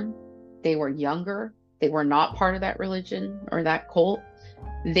firstborn, they were younger, they were not part of that religion or that cult.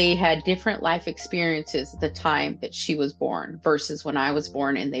 They had different life experiences at the time that she was born versus when I was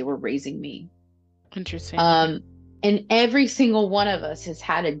born and they were raising me. Interesting. And every single one of us has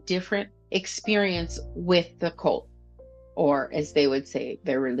had a different experience with the cult. or as they would say,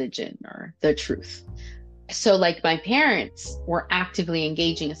 their religion or the truth. So like my parents were actively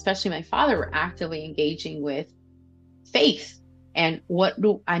engaging, especially my father, were actively engaging with faith. And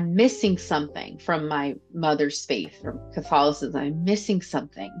I'm missing something from my mother's faith, from Catholicism. I'm missing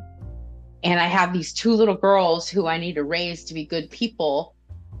something. And I have these two little girls who I need to raise to be good people.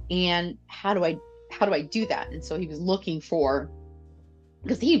 And how do I do that? And so he was looking for,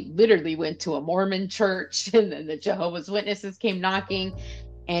 because he literally went to a Mormon church, and then the Jehovah's Witnesses came knocking,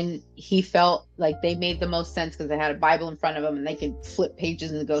 and he felt like they made the most sense because they had a Bible in front of them and they could flip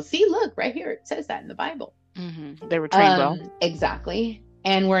pages and go, see, look, right here, it says that in the Bible. Mm-hmm. They were trained well. Exactly.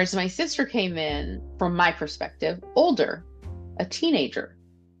 And whereas my sister came in, from my perspective, older, a teenager,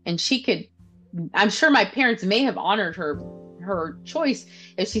 and I'm sure my parents may have honored her choice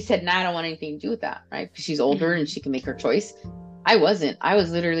if she said, nah, I don't want anything to do with that, right? Because she's older Mm-hmm. and she can make her choice. I wasn't. I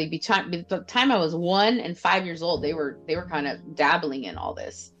was literally the time I was 1 and 5 years old, they were kind of dabbling in all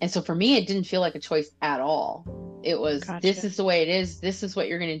this. And so for me, it didn't feel like a choice at all. It was, Gotcha. This is the way it is. This is what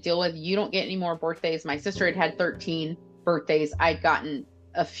you're going to deal with. You don't get any more birthdays. My sister had 13 birthdays. I'd gotten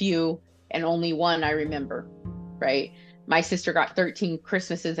a few and only one I remember, right? My sister got 13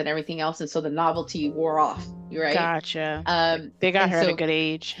 Christmases and everything else. And so the novelty wore off, right? Gotcha. They got her at a good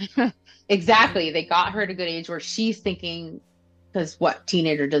age. Exactly. They got her at a good age where she's thinking, because what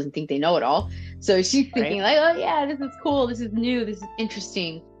teenager doesn't think they know it all? So she's thinking like, oh yeah, this is cool. This is new. This is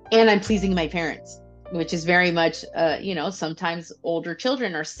interesting. And I'm pleasing my parents, which is very much, sometimes older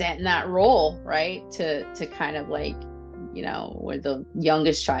children are set in that role, right? To kind of like, where the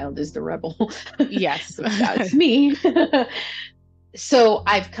youngest child is the rebel. Yes. That's me. So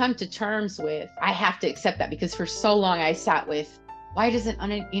I've come to terms with, I have to accept that, because for so long I sat with, why doesn't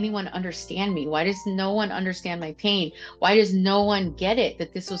anyone understand me? Why does no one understand my pain? Why does no one get it,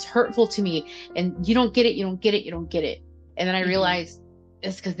 that this was hurtful to me? And you don't get it, you don't get it, you don't get it. And then I realized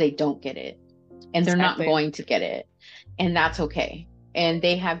it's because they don't get it. And they're not going to get it. And that's okay. And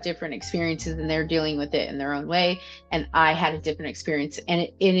they have different experiences and they're dealing with it in their own way. And I had a different experience. And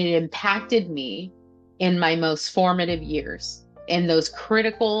it impacted me in my most formative years. In those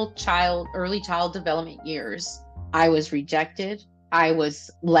critical early child development years, I was rejected. I was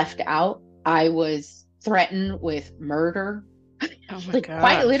left out. I was threatened with murder. Oh my like God.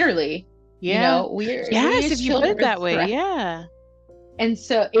 Quite literally. Yeah. Yes, if you put it that way. Yeah. And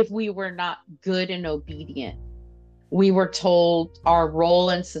so if we were not good and obedient, we were told our role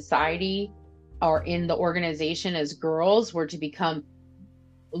in society or in the organization as girls were to become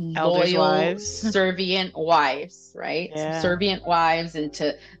loyal, subservient wives, right? Yeah. Subservient wives, and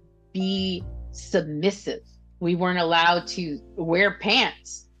to be submissive. We weren't allowed to wear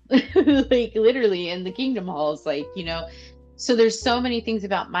pants, like literally in the kingdom halls, so there's so many things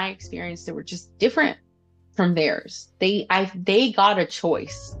about my experience that were just different from theirs. They got a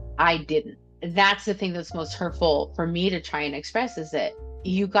choice. I didn't. That's the thing that's most hurtful for me to try and express, is that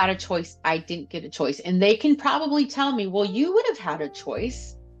you got a choice. I didn't get a choice. And they can probably tell me, well, you would have had a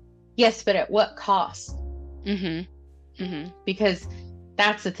choice. Yes, but at what cost? Because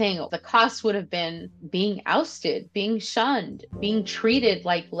that's the thing. The cost would have been being ousted, being shunned, being treated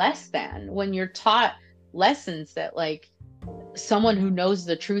like less than, when you're taught lessons that like someone who knows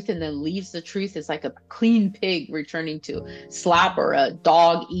the truth and then leaves the truth is like a clean pig returning to slop, or a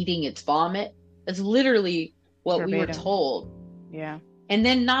dog eating its vomit. That's literally what verbatim. We were told. Yeah. And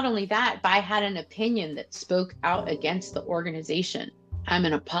then not only that, but I had an opinion that spoke out against the organization. I'm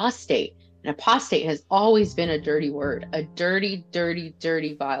an apostate. An apostate has always been a dirty word, a dirty, dirty,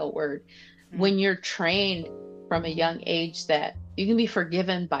 dirty, vile word. When you're trained from a young age that you can be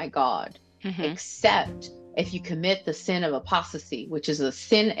forgiven by God, except if you commit the sin of apostasy, which is a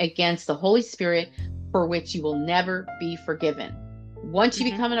sin against the Holy Spirit for which you will never be forgiven. Once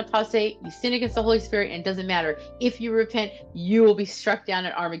you become an apostate, you sin against the Holy Spirit, and it doesn't matter. If you repent, you will be struck down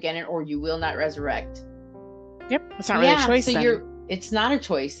at Armageddon, or you will not resurrect. Yep, it's not really a choice. So it's not a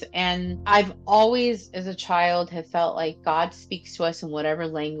choice. And I've always, as a child, have felt like God speaks to us in whatever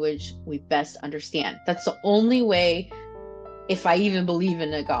language we best understand. That's the only way, if I even believe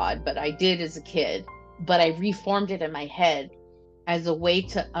in a God, but I did as a kid. But I reformed it in my head as a way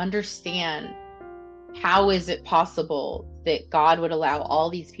to understand, how is it possible that God would allow all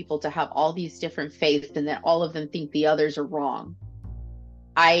these people to have all these different faiths and that all of them think the others are wrong?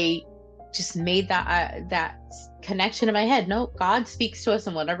 I just made that connection in my head. No, God speaks to us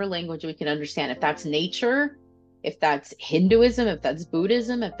in whatever language we can understand. If that's nature, if that's Hinduism, if that's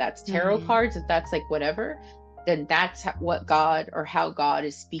Buddhism, if that's tarot cards, if that's like whatever, then that's what God, or how God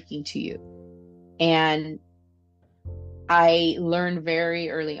is speaking to you. And I learned very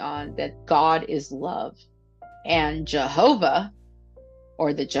early on that God is love. And Jehovah,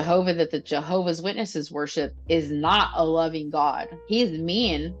 or the Jehovah that the Jehovah's Witnesses worship, is not a loving God. He's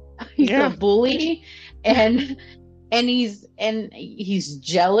mean. He's a Yeah. bully, and he's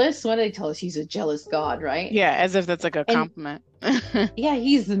jealous. What do they tell us? He's a jealous God, right? Yeah, as if that's like a And compliment. yeah,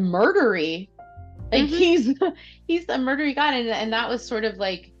 he's murdery. Like Hmm. he's a murdery God, and that was sort of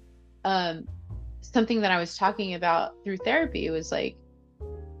like um something that I was talking about through therapy. It was like,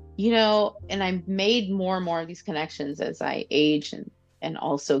 and I made more and more of these connections as I age and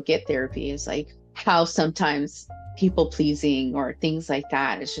also get therapy, is like how sometimes people pleasing or things like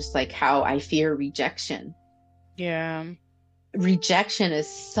that is just like how I fear rejection. Yeah. Rejection is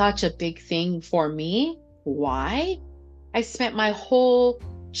such a big thing for me. Why? I spent my whole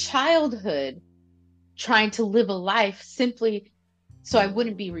childhood trying to live a life simply so I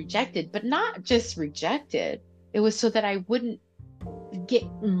wouldn't be rejected, but not just rejected. It was so that I wouldn't get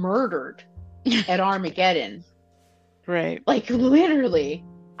murdered at Armageddon. Right. Like literally.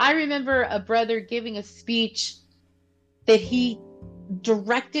 I remember a brother giving a speech that he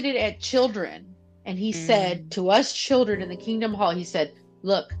directed it at children. And he said Mm. to us children in the Kingdom Hall, he said,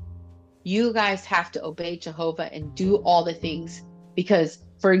 look, you guys have to obey Jehovah and do all the things. Because,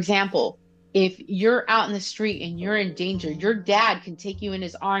 for example, if you're out in the street and you're in danger, your dad can take you in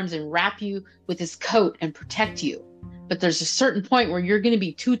his arms and wrap you with his coat and protect you. But there's a certain point where you're going to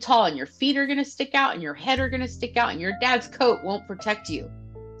be too tall and your feet are going to stick out and your head are going to stick out and your dad's coat won't protect you.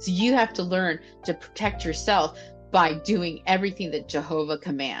 So you have to learn to protect yourself by doing everything that Jehovah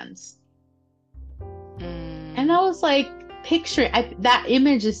commands. And I was like, that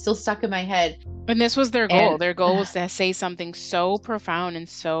image is still stuck in my head. And this was their goal. And Their goal was to say something so profound and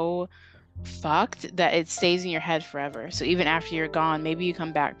so fucked that it stays in your head forever. So even after you're gone, maybe you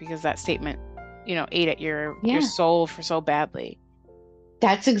come back because that statement, ate at your yeah, soul for so badly.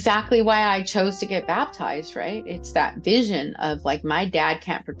 that's exactly why I chose to get baptized, right? It's that vision of like, my dad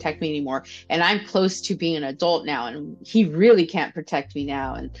can't protect me anymore. And I'm close to being an adult now, and he really can't protect me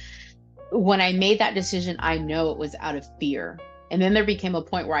now. And when I made that decision, I know it was out of fear. And then there became a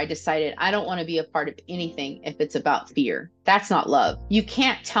point where I decided I don't want to be a part of anything if it's about fear. That's not love. You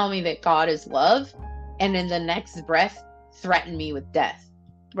can't tell me that God is love and in the next breath threaten me with death.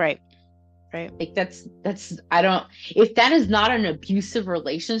 Right. Right. Like I don't, if that is not an abusive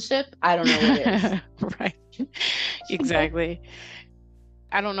relationship, I don't know what is. Right. Exactly.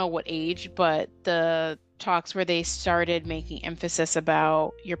 I don't know what age, but the talks where they started making emphasis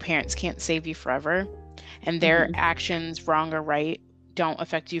about your parents can't save you forever and their Mhm. actions, wrong or right, don't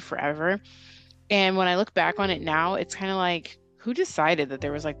affect you forever. And when I look back on it now, it's kind of like, who decided that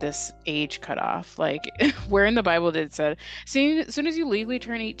there was like this age cutoff? Like, where in the Bible did it say, as soon as you legally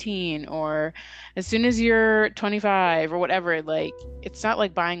turn 18 or as soon as you're 25 or whatever, like, it's not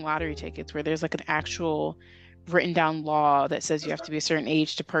like buying lottery tickets where there's like an actual written down law that says you have to be a certain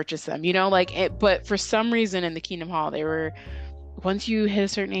age to purchase them, like it. But for some reason in the Kingdom Hall, they were, once you hit a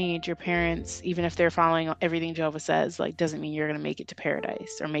certain age, your parents, even if they're following everything Jehovah says, like, doesn't mean you're going to make it to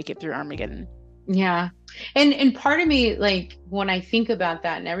paradise or make it through Armageddon. Yeah. And part of me, like when I think about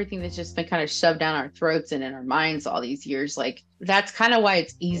that and everything that's just been kind of shoved down our throats and in our minds all these years, like that's kind of why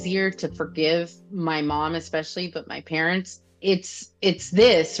it's easier to forgive my mom, especially, but my parents, it's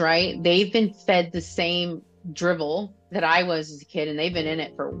this, right? They've been fed the same drivel that I was as a kid, and they've been in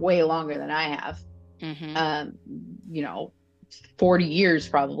it for way longer than I have. Mm-hmm. You know, 40 years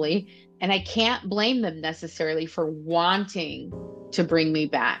probably. And I can't blame them necessarily for wanting to bring me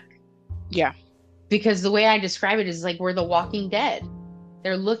back. Yeah. Because the way I describe it is like we're the Walking Dead.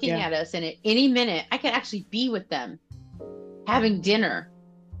 They're looking Yeah. at us, and at any minute, I could actually be with them having dinner.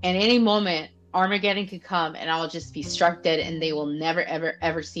 And any moment, Armageddon could come, and I'll just be struck dead, and they will never, ever,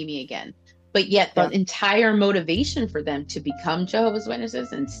 ever see me again. But yet, the Yeah. entire motivation for them to become Jehovah's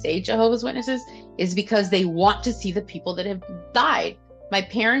Witnesses and stay Jehovah's Witnesses is because they want to see the people that have died. My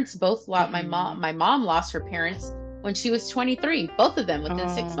parents both lost. My mom lost her parents when she was 23, both of them within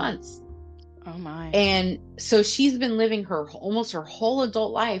 6 Oh, months. oh my. And so she's been living almost her whole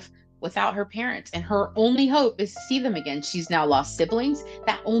adult life without her parents. And her only hope is to see them again. She's now lost siblings.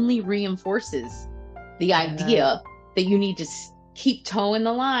 That only reinforces the Yeah. idea that you need to keep toeing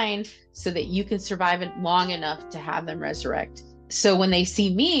the line so that you can survive it long enough to have them resurrect. So when they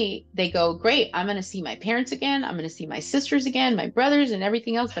see me, they go, great, I'm going to see my parents again. I'm going to see my sisters again, my brothers and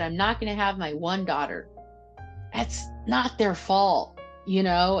everything else, but I'm not going to have my one daughter. That's not their fault,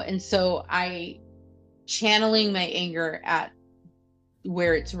 And so channeling my anger at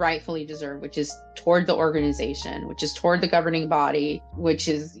where it's rightfully deserved, which is toward the organization, which is toward the governing body, which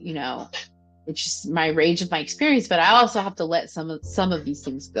is, which is my rage of my experience. But I also have to let some of these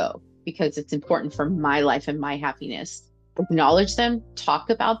things go. because it's important for my life and my happiness. Acknowledge them, talk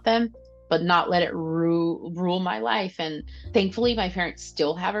about them, but not let it rule my life. And thankfully, my parents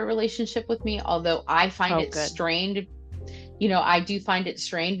still have a relationship with me, although I find Oh, it good. strained. I do find it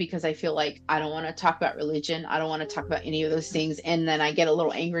strained because I feel like I don't want to talk about religion. I don't want to talk about any of those things. And then I get a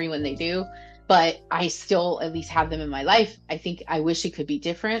little angry when they do, but I still at least have them in my life. I wish it could be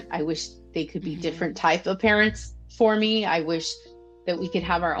different. I wish they could be different type of parents for me. I wish that we could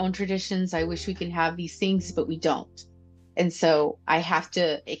have our own traditions. I wish we can have these things, but we don't. And so I have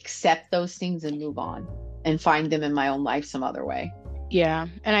to accept those things and move on and find them in my own life some other way. Yeah.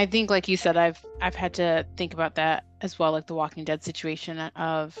 And I think, like you said, I've had to think about that as well, like the Walking Dead situation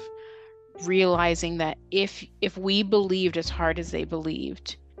of realizing that if we believed as hard as they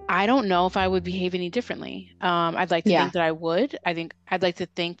believed, I don't know if I would behave any differently. I'd like to Yeah. think that I would. I think I'd like to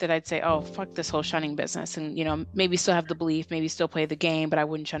think that I'd say, oh, fuck this whole shunning business, and maybe still have the belief, maybe still play the game, but I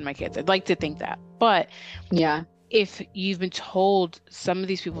wouldn't shun my kids. I'd like to think that. But Yeah. if you've been told, some of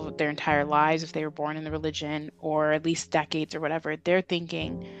these people their entire lives, if they were born in the religion or at least decades or whatever, they're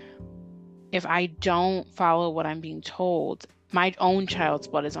thinking, if I don't follow what I'm being told, my own child's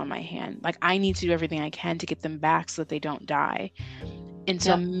blood is on my hand. Like, I need to do everything I can to get them back so that they don't die. And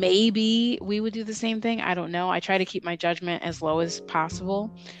so Yep. maybe we would do the same thing. I don't know. I try to keep my judgment as low as possible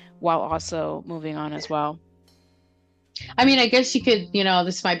while also moving on as well. I mean, I guess you could,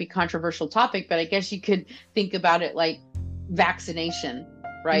 this might be controversial topic, but I guess you could think about it like vaccination,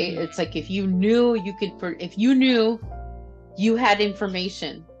 right? Mhm. It's like if you knew you had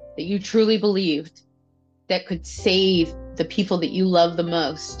information that you truly believed that could save the people that you love the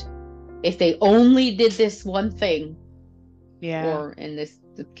most, if they only did this one thing, Yeah. or in this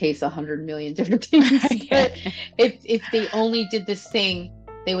case, 100 million different things, but if they only did this thing,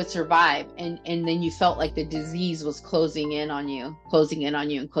 they would survive. And then you felt like the disease was closing in on you, closing in on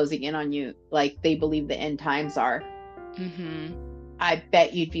you, and closing in on you, like they believe the end times are. Mm-hmm. I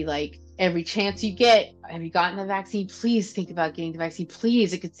bet you'd be like, every chance you get, have you gotten the vaccine? Please think about getting the vaccine.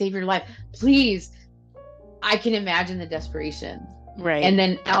 Please, it could save your life. Please. I can imagine the desperation. Right. And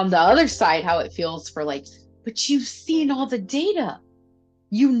then on the other side, how it feels for like, but you've seen all the data.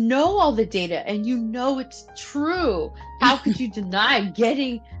 You know all the data and you know it's true. How could you deny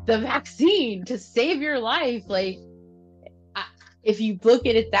getting the vaccine to save your life? Like, if you look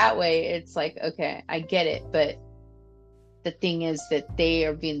at it that way, it's like, okay, I get it. But the thing is that they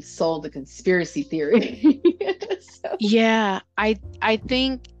are being sold a conspiracy theory. So. Yeah, I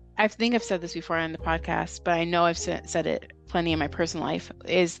think I've said this before on the podcast, but I know I've said it plenty in my personal life,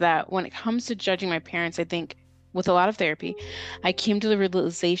 is that when it comes to judging my parents, I think with a lot of therapy, I came to the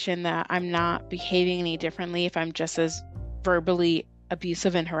realization that I'm not behaving any differently if I'm just as verbally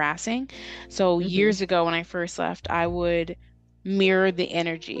abusive and harassing. So Mm-hmm. years ago when I first left, I would mirror the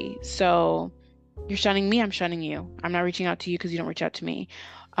energy. So you're shunning me, I'm shunning you. I'm not reaching out to you because you don't reach out to me.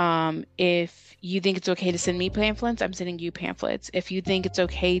 If you think it's okay to send me pamphlets, I'm sending you pamphlets. If you think it's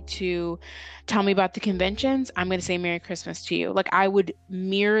okay to tell me about the conventions, I'm going to say Merry Christmas to you. Like, I would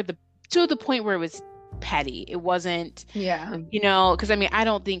mirror to the point where it was petty. It wasn't, Yeah. because I mean, I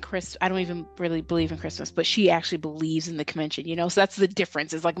don't even really believe in Christmas, but she actually believes in the convention, so that's the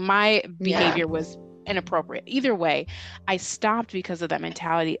difference. Is like my Yeah. behavior was inappropriate. Either way, I stopped because of that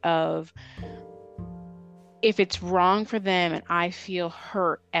mentality of, if it's wrong for them and I feel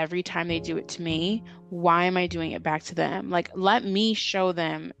hurt every time they do it to me, why am I doing it back to them? Like, let me show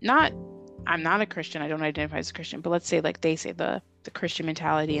them, I'm not a Christian, I don't identify as a Christian, but let's say, like they say, the Christian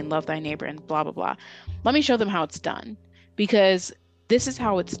mentality and love thy neighbor and blah, blah, blah. Let me show them how it's done, because this is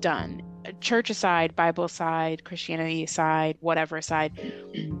how it's done. Church aside, Bible aside, Christianity aside, whatever aside,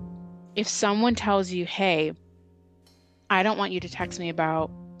 if someone tells you, hey, I don't want you to text me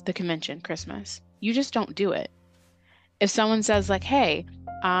about the convention, Christmas, you just don't do it. If someone says, like, hey,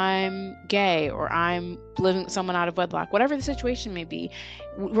 I'm gay or I'm living with someone out of wedlock, whatever the situation may be,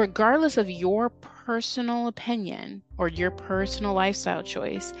 regardless of your personal opinion or your personal lifestyle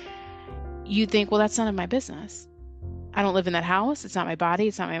choice, you think, well, that's none of my business. I don't live in that house. It's not my body.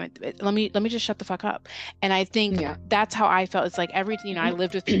 It's not let me just shut the fuck up. And I think Yeah. that's how I felt. It's like I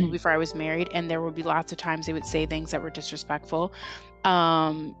lived with people before I was married, and there would be lots of times they would say things that were disrespectful.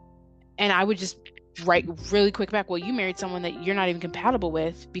 And I would just write really quick back, well, you married someone that you're not even compatible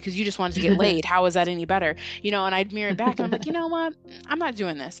with because you just wanted to get laid. How is that any better? And I'd mirror it back and I'm like, you know what? I'm not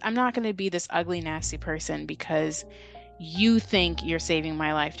doing this. I'm not going to be this ugly, nasty person because you think you're saving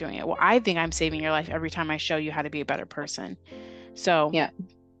my life doing it. Well, I think I'm saving your life every time I show you how to be a better person. So Yeah.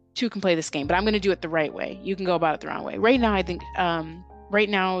 two can play this game, but I'm going to do it the right way. You can go about it the wrong way. Right now, I think, right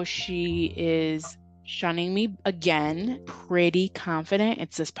now she's shunning me again, pretty confident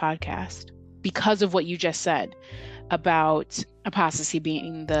it's this podcast because of what you just said about apostasy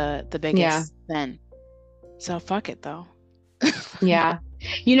being the biggest sin. So fuck it though. Yeah.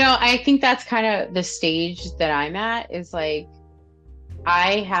 You know, I think that's kind of the stage that I'm at, is like,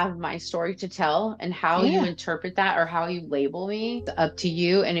 I have my story to tell, and how you interpret that or how you label me, it's up to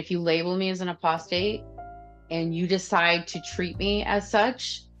you. And if you label me as an apostate and you decide to treat me as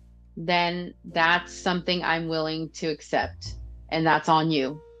such, then that's something I'm willing to accept. And that's on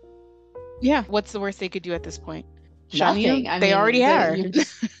you. Yeah. What's the worst they could do at this point? Nothing. I they mean, already are.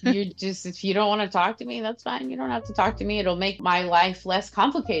 You're just, if you don't want to talk to me, that's fine. You don't have to talk to me. It'll make my life less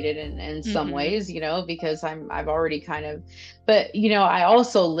complicated in some ways, you know, because I've already kind of, but you know, I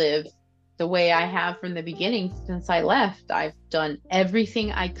also live the way I have from the beginning since I left. I've done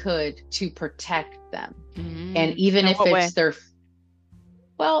everything I could to protect them. And even if it's their,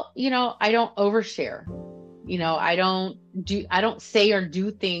 well, you know, I don't overshare. You know, I don't say or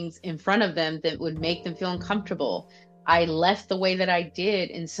do things in front of them that would make them feel uncomfortable. I left the way that I did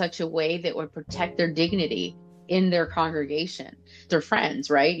in such a way that would protect their dignity in their congregation, their friends,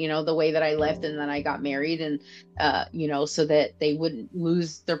 right? You know, the way that I left, and then I got married, and, you know, so that they wouldn't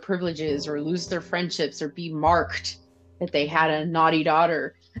lose their privileges or lose their friendships or be marked that they had a naughty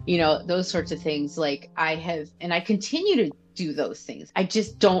daughter, you know, those sorts of things. Like I have, and I continue to do those things. I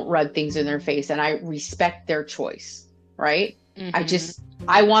just don't rub things in their face, and I respect their choice, right?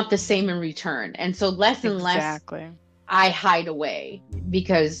 I want the same in return. And so less and less I hide away,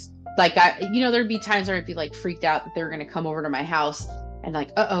 because like there'd be times where I'd be like freaked out that they're going to come over to my house and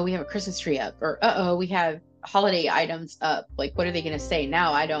like, we have a Christmas tree up, or we have holiday items up. Like, what are they going to say?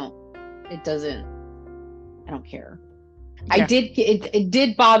 Now I don't care. Yeah. It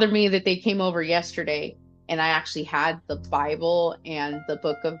did bother me that they came over yesterday, and I actually had the Bible and the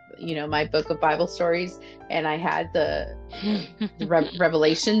book of, you know, my book of Bible stories, and I had the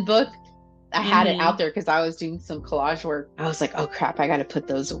Revelation book. I had it out there because I was doing some collage work. I was like, oh crap, I got to put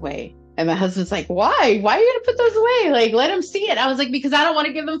those away. And my husband's like, why? Why are you going to put those away? Like, let them see it. I was like, because I don't want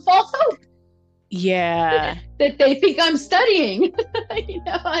to give them false hope. Yeah. That they think I'm studying. You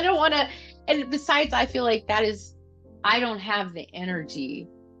know, I don't want to. And besides, I feel like I don't have the energy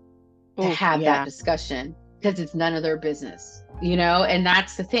to have that discussion, because it's none of their business, you know? And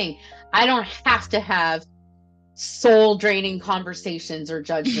that's the thing. I don't have to have soul draining conversations or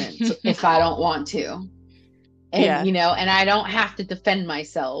judgments if I don't want to. And, you know, and I don't have to defend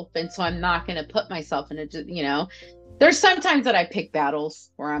myself. And so I'm not going to put myself in a, you know, there's sometimes that I pick battles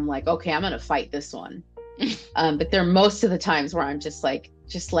where I'm like, okay, I'm going to fight this one. But there are most of the times where I'm just like,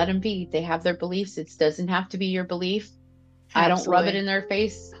 just let them be. They have their beliefs. It doesn't have to be your belief. Absolutely. I don't rub it in their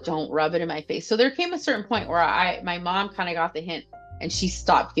face. Don't rub it in my face. So there came a certain point where my mom kind of got the hint, and she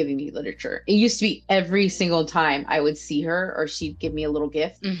stopped giving me literature. It used to be every single time I would see her or she'd give me a little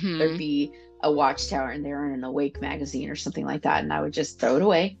gift, there'd be a Watchtower in there and an Awake magazine or something like that. And I would just throw it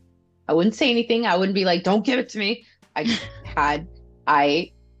away. I wouldn't say anything. I wouldn't be like, don't give it to me.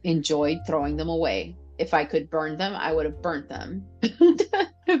 I enjoyed throwing them away. If I could burn them, I would have burnt them.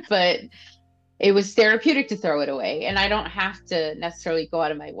 But it was therapeutic to throw it away. And I don't have to necessarily go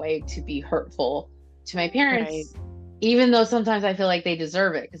out of my way to be hurtful to my parents. Right. Even though sometimes I feel like they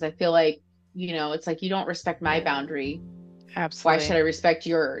deserve it, because I feel like, you know, it's like, you don't respect my boundary. Absolutely. Why should I respect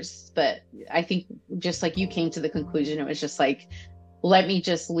yours? But I think just like you came to the conclusion, it was just like, let me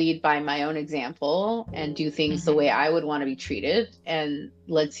just lead by my own example and do things the way I would want to be treated. And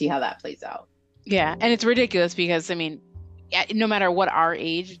let's see how that plays out. Yeah. And it's ridiculous because, I mean, no matter what our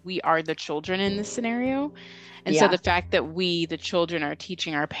age, we are the children in this scenario. And so the fact that we, the children, are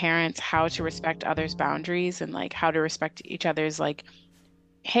teaching our parents how to respect others' boundaries and like how to respect each other's, like,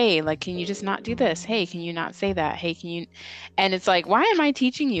 hey, like, can you just not do this? Hey, can you not say that? Hey, can you? And it's like, why am I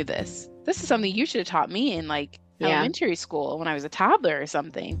teaching you this? This is something you should have taught me in like elementary school when I was a toddler or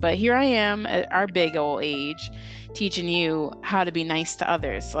something. But here I am at our big old age teaching you how to be nice to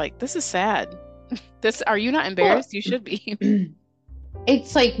others. Like, this is sad. Are you not embarrassed? Well, you should be.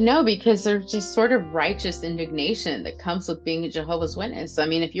 It's like, no, because there's just sort of righteous indignation that comes with being a Jehovah's Witness. I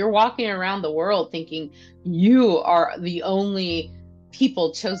mean, if you're walking around the world thinking you are the only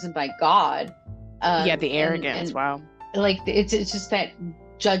people chosen by God. The arrogance. And wow. Like, it's just that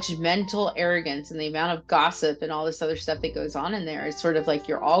judgmental arrogance and the amount of gossip and all this other stuff that goes on in there. It's sort of like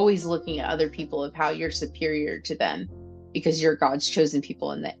you're always looking at other people of how you're superior to them because you're God's chosen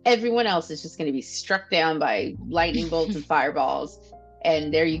people, and that everyone else is just going to be struck down by lightning bolts and fireballs.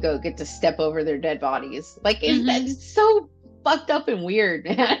 And there you go, get to step over their dead bodies. Like, it's so fucked up and weird,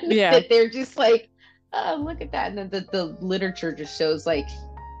 man. That they're just like, oh, look at that. And then the literature just shows like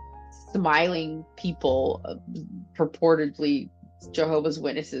smiling people, purportedly Jehovah's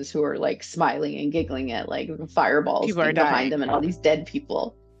Witnesses, who are like smiling and giggling at like fireballs People are being behind dying. them and all these dead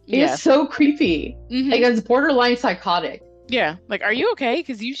people. It Yeah. is so creepy. Like, it's borderline psychotic. Yeah. Like, are you okay?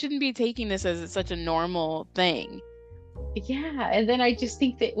 Because you shouldn't be taking this as such a normal thing. Yeah. And then I just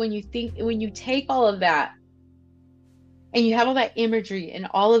think that when you take all of that and you have all that imagery and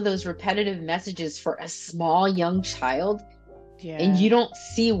all of those repetitive messages for a small young child, and you don't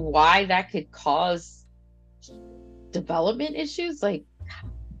see why that could cause development issues, like,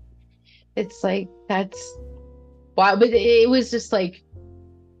 it's like, that's why. But it was just like,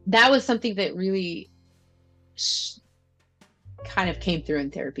 that was something that really kind of came through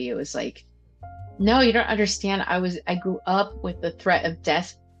in therapy. It was like, no, you don't understand. I grew up with the threat of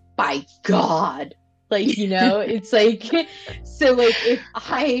death by God. Like, it's like, so like, if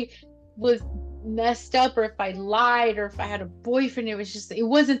I was messed up, or if I lied, or if I had a boyfriend, it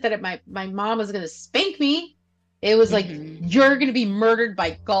wasn't that my mom was going to spank me. It was like, you're going to be murdered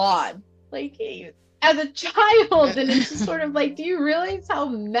by God, like, as a child. And it's just sort of like, do you realize how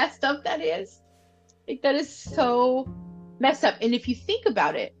messed up that is? Like, that is so messed up. And if you think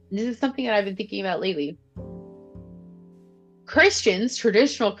about it, this is something that I've been thinking about lately. Christians,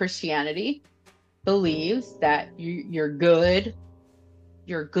 traditional Christianity, believes that you're good,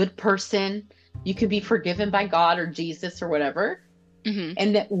 you're a good person, you can be forgiven by God or Jesus or whatever,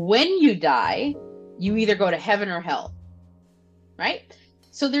 and that when you die, you either go to heaven or hell, right?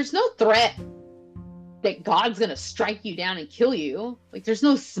 So there's no threat that God's going to strike you down and kill you. Like, there's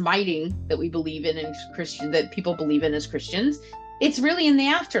no smiting that we believe in Christian, that people believe in as Christians. It's really in the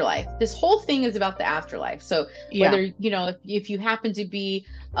afterlife. This whole thing is about the afterlife. So whether, if you happen to be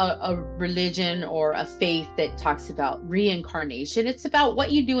a religion or a faith that talks about reincarnation, it's about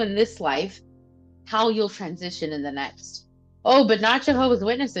what you do in this life, how you'll transition in the next. Oh, but not Jehovah's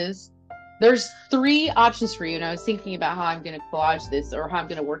Witnesses. There's 3 options for you. And I was thinking about how I'm going to collage this, or how I'm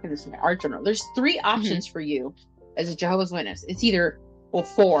going to work in this in my art journal. There's 3 options for you as a Jehovah's Witness. It's either,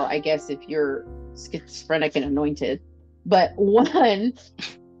 4, I guess, if you're schizophrenic and anointed. But one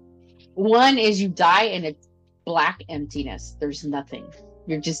is you die in a black emptiness. There's nothing.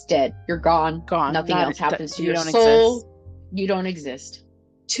 You're just dead. You're gone. Nothing else happens to your soul. Exist. You don't exist.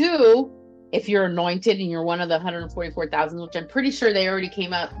 2, if you're anointed and you're one of the 144,000, which I'm pretty sure they already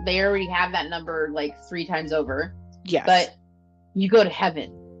came up. They already have that number like 3 times over. Yes. But you go to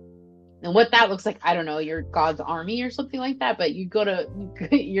heaven. And what that looks like, I don't know. You're God's army or something like that. But you're going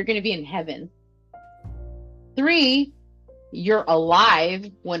to be in heaven. 3, you're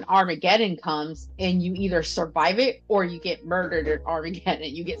alive when Armageddon comes, and you either survive it or you get murdered at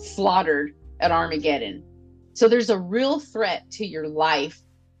Armageddon. You get slaughtered at Armageddon. So there's a real threat to your life.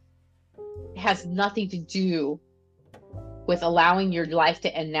 It has nothing to do with allowing your life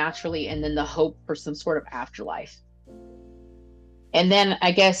to end naturally, and then the hope for some sort of afterlife. And then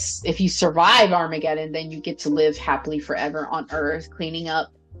I guess if you survive Armageddon, then you get to live happily forever on Earth, cleaning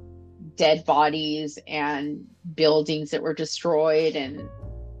up dead bodies and buildings that were destroyed and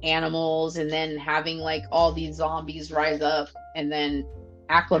animals, and then having like all these zombies rise up and then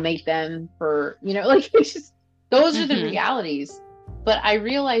acclimate them for, like, it's just, those are the realities. But I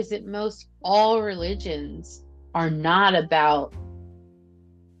realize that most all religions are not about,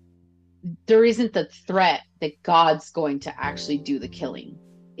 there isn't the threat that God's going to actually do the killing.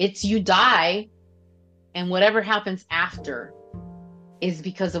 It's you die, and whatever happens after is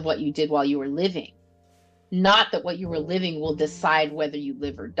because of what you did while you were living. Not that what you were living will decide whether you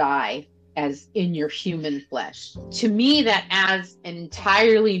live or die as in your human flesh. To me, that adds an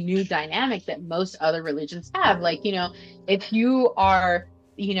entirely new dynamic that most other religions have. Like, if you are,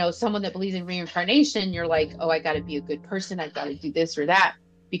 someone that believes in reincarnation, you're like, oh, I got to be a good person. I've got to do this or that,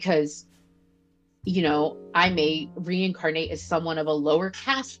 because, I may reincarnate as someone of a lower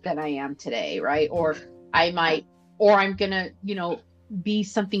caste than I am today, right? Or I'm going to, be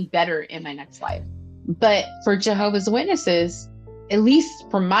something better in my next life. But for Jehovah's Witnesses, at least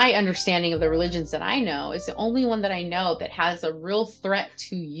from my understanding of the religions that I know, it's the only one that I know that has a real threat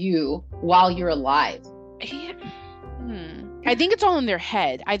to you while you're alive. I think it's all in their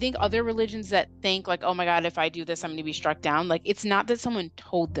head. I think other religions that think like, oh my God, if I do this, I'm going to be struck down. Like, it's not that someone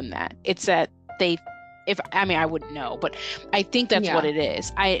told them that. It's that I wouldn't know, but I think that's what it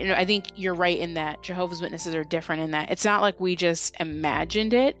is. I think you're right in that Jehovah's Witnesses are different in that it's not like we just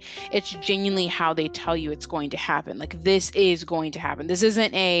imagined it. It's genuinely how they tell you it's going to happen. Like, this is going to happen. This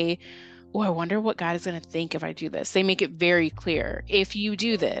isn't I wonder what God is going to think if I do this. They make it very clear. If you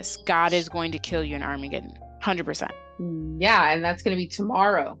do this, God is going to kill you in Armageddon. 100%. Yeah, and that's going to be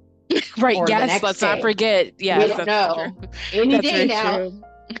tomorrow. Right. Yes. Let's not forget. Yes, we don't know. Any day now.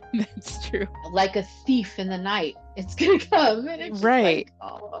 That's true. Like a thief in the night, it's gonna come, and it's just Right. like,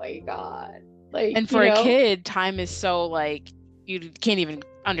 oh my God, like, And for a kid, time is so like you can't even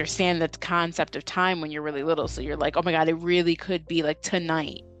understand the concept of time when you're really little. So you're like, oh my God, it really could be like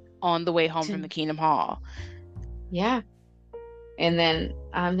tonight on the way home from the to, Kingdom Hall. yeah, and then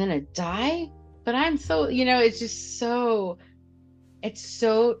I'm gonna die, but I'm so, it's just so, it's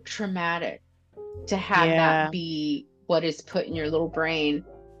so traumatic to have that Yeah. be what is put in your little brain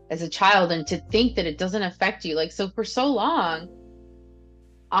as a child, and to think that it doesn't affect you. Like, so for so long,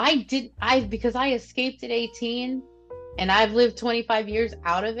 because I escaped at 18 and I've lived 25 years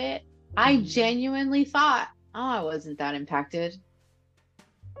out of it, I Mhm. genuinely thought, oh, I wasn't that impacted.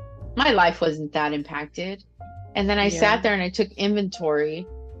 My life wasn't that impacted. And then I Yeah. sat there and I took inventory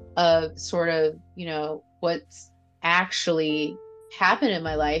of sort of, what's actually happened in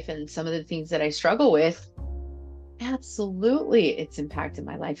my life and some of the things that I struggle with. Absolutely, it's impacted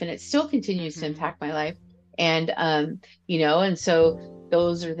my life, and it still continues to Mhm. impact my life. And and so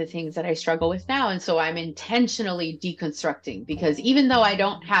those are the things that I struggle with now. And so I'm intentionally deconstructing, because even though I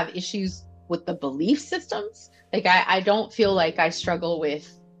don't have issues with the belief systems, like I don't feel like I struggle with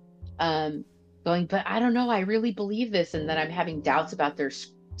um going, but I don't know, I really believe this, and then I'm having doubts about their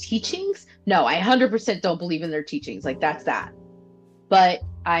teachings. No, I 100% don't believe in their teachings. Like, that's that. But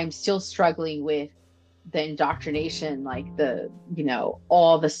I'm still struggling with the indoctrination, like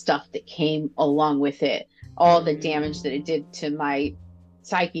all the stuff that came along with it, all the damage that Mhm. it did to my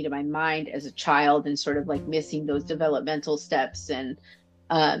psyche, to my mind as a child, and sort of like missing those developmental steps. And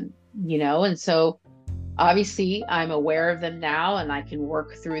so obviously I'm aware of them now, and I can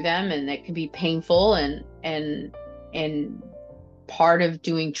work through them, and it can be painful, and part of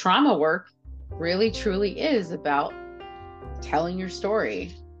doing trauma work really truly is about telling your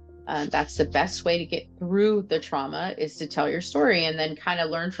story. That's the best way to get through the trauma, is to tell your story and then kind of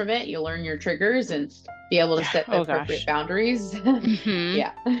learn from it. You learn your triggers and be able to Yeah. set the Oh appropriate gosh. boundaries. Hmm.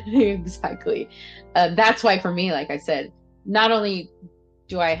 Yeah, exactly. That's why for me, like I said, not only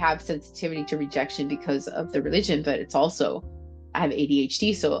do I have sensitivity to rejection because of the religion, but it's also, I have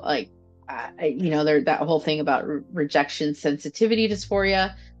ADHD. So like, there, that whole thing about rejection sensitivity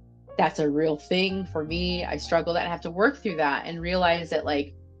dysphoria, that's a real thing for me. I struggle that. I have to work through that and realize that,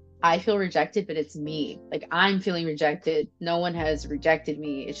 like, I feel rejected, but it's me. Like, I'm feeling rejected. No one has rejected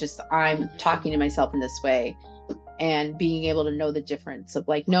me. It's just I'm talking to myself in this way, and being able to know the difference of,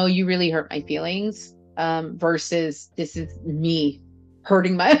 like, no, you really hurt my feelings, versus this is me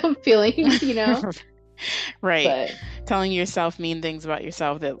hurting my own feelings. Right. But Telling yourself mean things about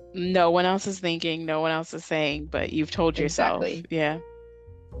yourself that no one else is thinking, no one else is saying, but you've told yourself. exactly. Yeah.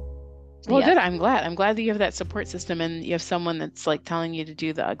 Well, good. Yep. I'm glad. I'm glad that you have that support system and you have someone that's like telling you to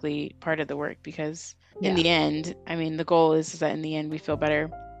do the ugly part of the work, because in Yeah. the end, I mean, the goal is that in the end we feel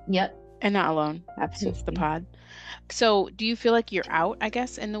better Yep. and not alone. Hence the Absolutely. pod. So, do you feel like you're out, I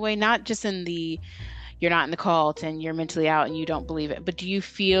guess, in the way, not just in the you're not in the cult and you're mentally out and you don't believe it, but do you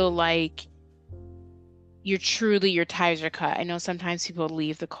feel like your ties are cut? I know sometimes people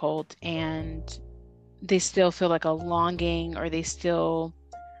leave the cult and they still feel like a longing, or they still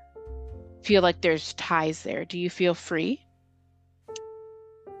feel like there's ties there. Do you feel free?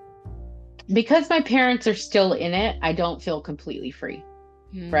 Because my parents are still in it, I don't feel completely free.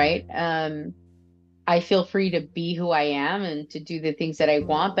 Right. Mm. I feel free to be who I am and to do the things that I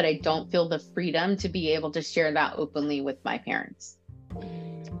want, but I don't feel the freedom to be able to share that openly with my parents.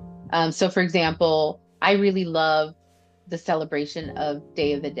 Mm. So, for example, I really love the celebration of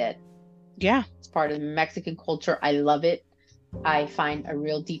Day of the Dead. Yeah. It's part of Mexican culture. I love it. I find a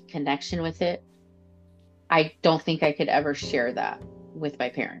real deep connection with it. I don't think I could ever share that with my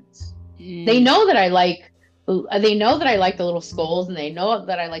parents. They Mm. know that I like the little skulls, and they know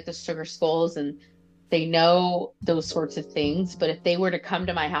that I like the sugar skulls, and they know those sorts of things. But if they were to come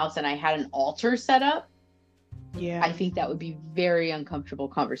to my house and I had an altar set up, I Yeah. think that would be very uncomfortable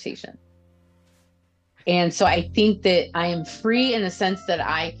conversation. And so I think that I am free in the sense that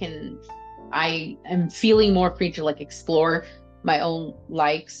I am feeling more free to, like, explore my own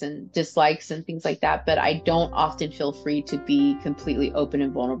likes and dislikes and things like that. But I don't often feel free to be completely open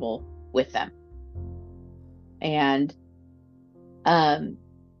and vulnerable with them. And, um,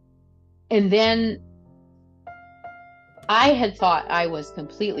 and then I had thought I was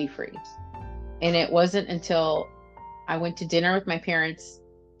completely free. And it wasn't until I went to dinner with my parents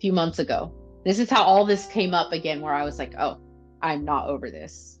a few months ago. This is how all this came up again, where I was like, oh, I'm not over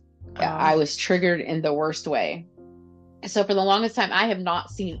this. Yeah, Oh. I was triggered in the worst way. So for the longest time, I have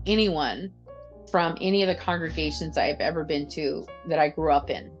not seen anyone from any of the congregations I've ever been to that I grew up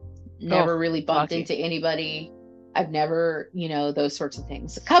in. Oh, Never really bumped lucky. into anybody. I've never, those sorts of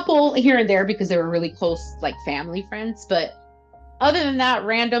things. A couple here and there because they were really close, like family friends. But other than that,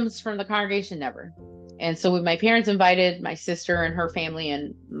 randoms from the congregation, never. And so when my parents invited my sister and her family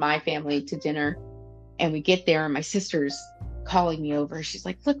and my family to dinner, and we get there and my sister's calling me over. She's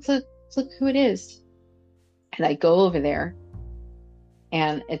like, look who it is. And I go over there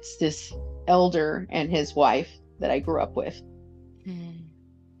and it's this elder and his wife that I grew up with.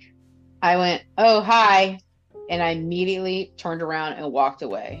 I went, oh, hi. And I immediately turned around and walked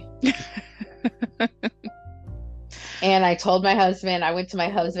away. And I told my husband, I went to my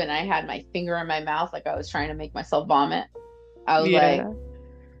husband, I had my finger in my mouth like I was trying to make myself vomit. I was like,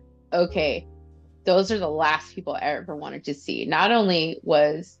 okay, those are the last people I ever wanted to see. Not only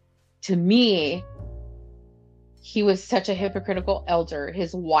was, to me, he was such a hypocritical elder.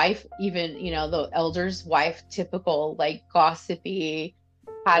 His wife, even, the elder's wife, typical, like gossipy,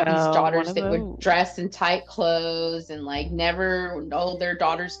 had these daughters that would dress in tight clothes and like never know their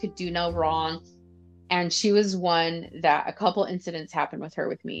daughters could do no wrong. And she was one that a couple incidents happened with her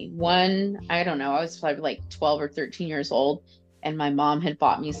with me. One, I don't know, I was probably like 12 or 13 years old. And my mom had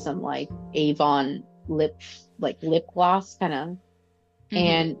bought me some like Avon lip gloss kind of.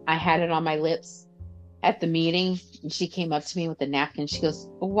 And I had it on my lips at the meeting. And she came up to me with a napkin. She goes,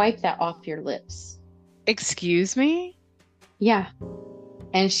 wipe that off your lips. Excuse me? Yeah.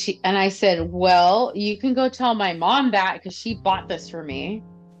 And I said, well, you can go tell my mom that because she bought this for me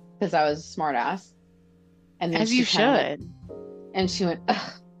because I was a smart ass. And then as you should. And she went,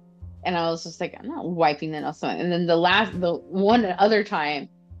 ugh. And I was just like, I'm not wiping that off. And then the one other time,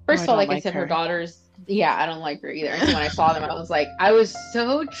 first of all, like I said, her daughters, I don't like her either. And so when I saw them, I was like, I was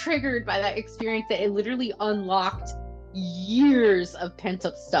so triggered by that experience that it literally unlocked years of pent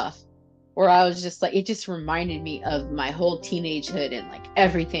up stuff where I was just like, it just reminded me of my whole teenagehood and like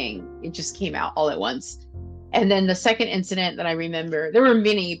everything. It just came out all at once. And then the second incident that I remember, there were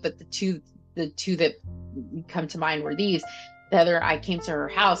many, but the two that come to mind were these. The other, I came to her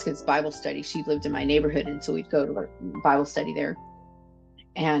house because Bible study. She lived in my neighborhood, and so we'd go to her Bible study there.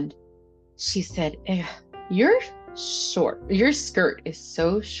 And she said, "You're short. Your skirt is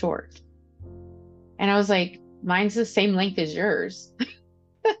so short." And I was like, "Mine's the same length as yours."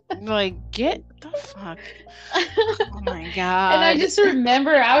 Like, get the fuck. Oh my God. And I just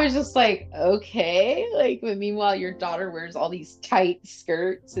remember I was just like, okay. Like, but meanwhile, your daughter wears all these tight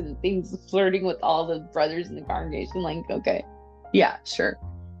skirts and things, flirting with all the brothers in the congregation. Like, okay, yeah, sure.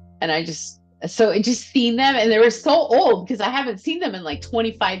 And so it just seen them, and they were so old because I haven't seen them in like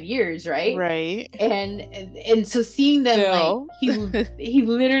 25 years, right? Right. And so seeing them, like he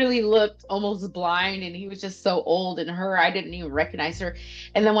literally looked almost blind, and he was just so old. And I didn't even recognize her.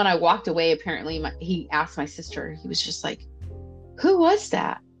 And then when I walked away, apparently he asked my sister. He was just like, "Who was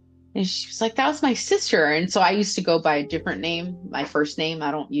that?" And she was like, "That was my sister." And so I used to go by a different name, my first name. I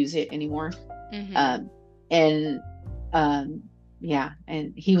don't use it anymore. Yeah.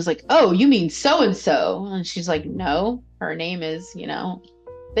 And he was like, "Oh, you mean so-and-so?" And she's like, "No, her name is,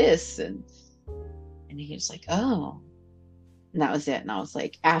 this." And he was like, "Oh." And that was it. And I was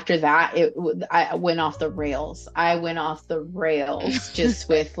like, after that, I went off the rails. I went off the rails just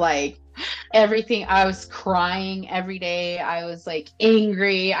with like everything. I was crying every day. I was like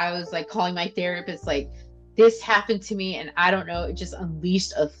angry. I was like calling my therapist, like, this happened to me. And I don't know, it just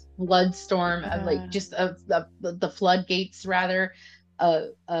unleashed a flood storm of like just of the floodgates rather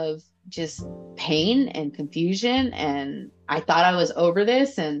of just pain and confusion. And I thought I was over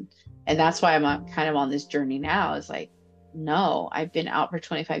this. And that's why I'm kind of on this journey now. It's like, no, I've been out for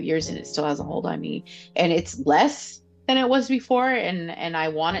 25 years and it still has a hold on me, and it's less than it was before. And I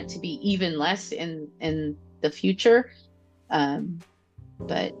want it to be even less in the future.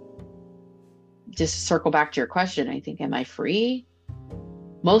 But just to circle back to your question, I think, am I free?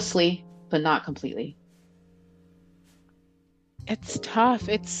 Mostly, but not completely. It's tough.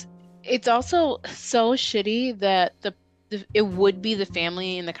 It's also so shitty that it would be the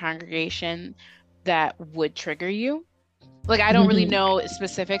family in the congregation that would trigger you. Like, I don't really know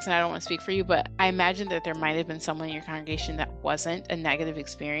specifics and I don't want to speak for you, but I imagine that there might have been someone in your congregation that wasn't a negative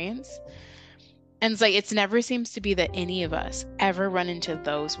experience. And it's like, it never seems to be that any of us ever run into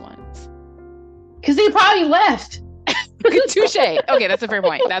those ones. Because they probably left. Touche. Okay, that's a fair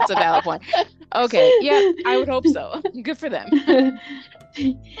point. That's a valid point. Okay, yeah, I would hope so. Good for them.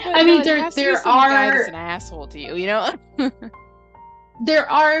 I mean, there are guy that's an asshole to you, There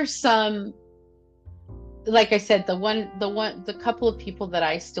are some, like I said, the couple of people that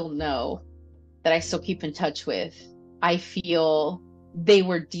I still know, that I still keep in touch with, I feel they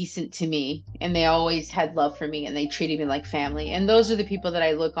were decent to me and they always had love for me and they treated me like family. And those are the people that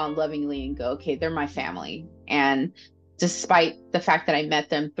I look on lovingly and go, okay, they're my family. And despite the fact that I met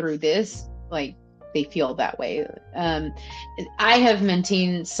them through this, like they feel that way. Um, I have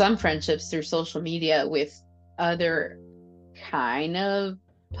maintained some friendships through social media with other kind of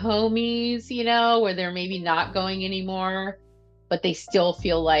homies, where they're maybe not going anymore, but they still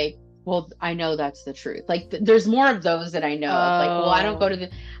feel like, well, I know that's the truth. Like there's more of those that I know of. Like, well, Oh, I don't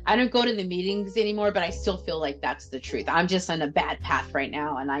go to the meetings anymore, but I still feel like that's the truth. I'm just on a bad path right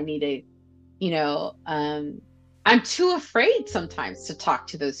now, and I need to, you know, um, I'm too afraid sometimes to talk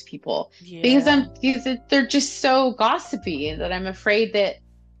to those people yeah. because they're just so gossipy, and that I'm afraid that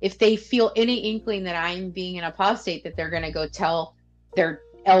if they feel any inkling that I'm being an apostate, that they're going to go tell their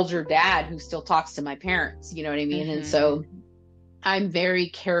elder dad who still talks to my parents. You know what I mean? And Hmm. so I'm very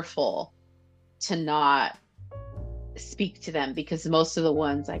careful to not speak to them, because most of the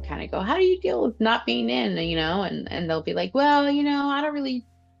ones I kind of go, how do you deal with not being in, and they'll be like, well, I don't really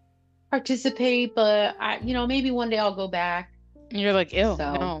participate, but maybe one day I'll go back. You're like, ew,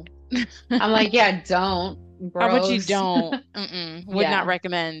 So no. I'm like, yeah, don't. How about you Gross. don't? Mm-mm. Would not Yeah.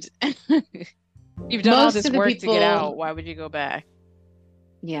 recommend. You've done all Most this of the work to get out. people, Why would you go back?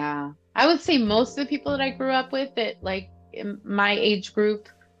 yeah. I would say most of the people that I grew up with, that like in my age group,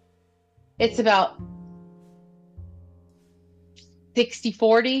 it's about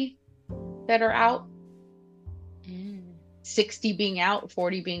 60-40 that are out, Mm. 60 being out,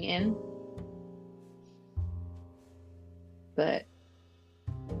 40 being in. But,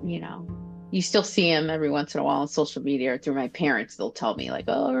 you know, you still see them every once in a while on social media or through my parents. They'll tell me, like,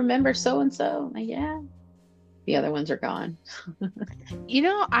 oh, remember so and so? Like, yeah. The other ones are gone.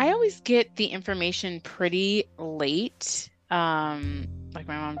 I always get the information pretty late. Like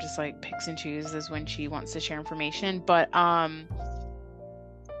my mom just like picks and chooses when she wants to share information. But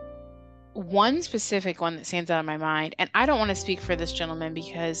one specific one that stands out in my mind, and I don't want to speak for this gentleman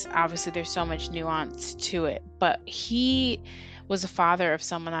because obviously there's so much nuance to it, but he was a father of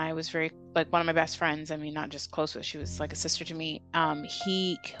someone I was very like one of my best friends. I mean, not just close with, she was like a sister to me.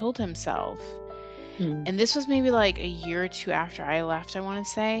 He killed himself. Mm. And this was maybe like a year or two after I left, I want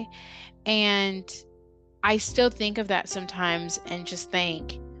to say. And I still think of that sometimes and just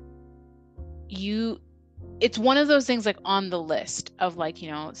think, you it's one of those things like on the list of like,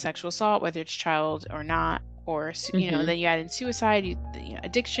 sexual assault, whether it's child or not, or, Hmm. then you add in suicide,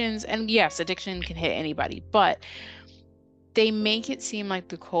 addictions. And yes, addiction can hit anybody, but they make it seem like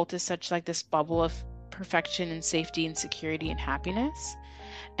the cult is such like this bubble of perfection and safety and security and happiness.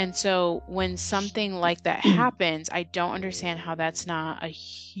 And so when something like that happens, I don't understand how that's not a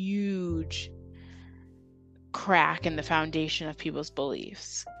huge crack in the foundation of people's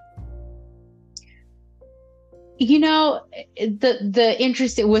beliefs. The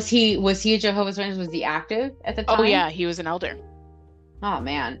interesting, was he a Jehovah's Witness? Was he active at the Oh time? yeah, he was an elder. Oh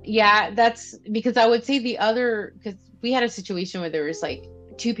man. Yeah, that's because I would say the other, because we had a situation where there was like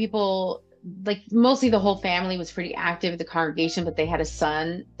two people, like mostly the whole family was pretty active at the congregation, but they had a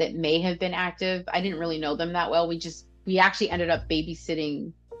son that may have been active. I didn't really know them that well. We actually ended up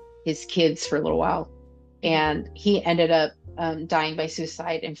babysitting his kids for a little while. Mhm. And he ended up dying by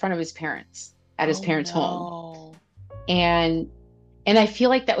suicide in front of his parents at his Oh parents' home. no. And I feel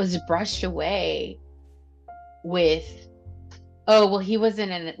like that was brushed away with, oh, well, he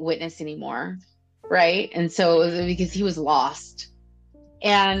wasn't a witness anymore, right? And so it was because he was lost.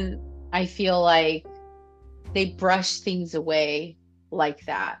 And I feel like they brush things away like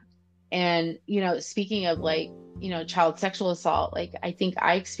that. And, speaking of like, child sexual assault, like I think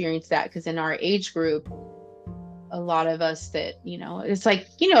I experienced that because in our age group, a lot of us that, it's like,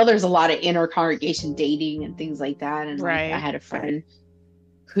 there's a lot of inner congregation dating and things like that. And like I Right. had a friend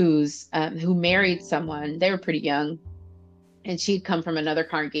who married someone, they were pretty young, and she'd come from another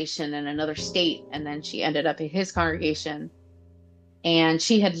congregation in another state, and then she ended up in his congregation, and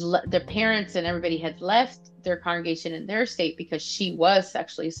their parents and everybody had left their congregation in their state because she was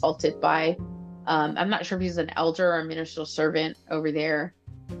sexually assaulted by, I'm not sure if he's an elder or a ministerial servant over there.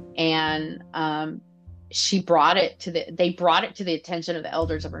 And they brought it to the attention of the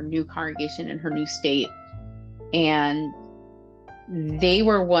elders of her new congregation in her new state. And they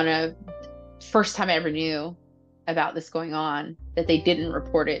were one of first time I ever knew about this going on, that they didn't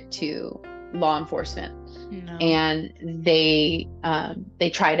report it to law enforcement. No. And they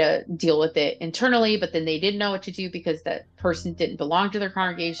try to deal with it internally, but then they didn't know what to do because that person didn't belong to their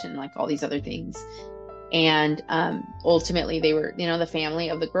congregation, like all these other things. And ultimately they were, the family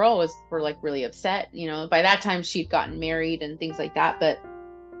of the girl were like really upset. By that time she'd gotten married and things like that, but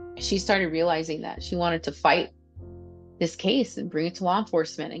she started realizing that she wanted to fight this case and bring it to law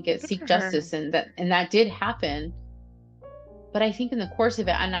enforcement and Good seek for her. justice. And that did happen. But I think in the course of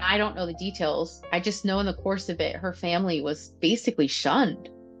it, and I don't know the details, I just know in the course of it, her family was basically shunned.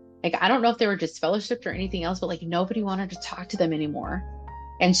 Like, I don't know if they were disfellowshipped or anything else, but like nobody wanted to talk to them anymore.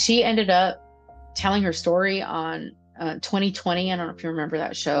 And she ended up telling her story on 2020. I don't know if you remember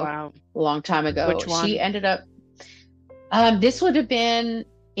that show, Wow. a long time ago. Which She one? ended up, this would have been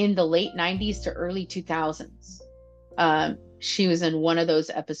in the late 90s to early 2000s. She was in one of those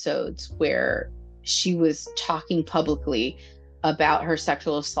episodes where she was talking publicly about her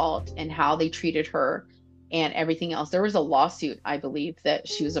sexual assault and how they treated her and everything else. There was a lawsuit, I believe, that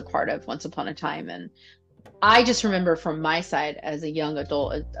she was a part of once upon a time. And I just remember from my side as a young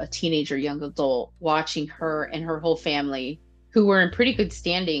adult, a teenager, young adult, watching her and her whole family, who were in pretty good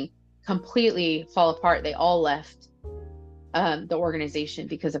standing, completely fall apart. They all left the organization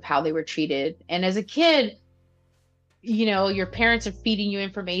because of how they were treated. And as a kid, your parents are feeding you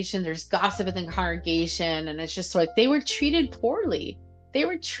information, there's gossip in the congregation, and it's just like they were treated poorly. They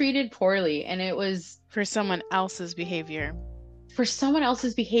were treated poorly, and it was For someone else's behavior. for someone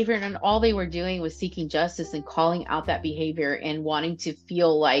else's behavior, and all they were doing was seeking justice and calling out that behavior and wanting to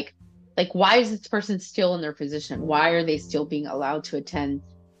feel like why is this person still in their position? Why are they still being allowed to attend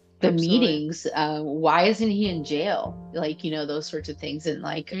the Absolutely. meetings? Why isn't he in jail? Those sorts of things. And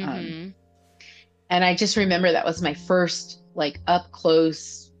and I just remember that was my first up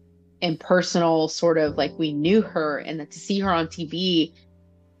close and personal sort of we knew her, and that to see her on TV,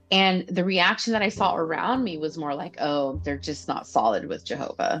 and the reaction that I saw around me was more like, oh, they're just not solid with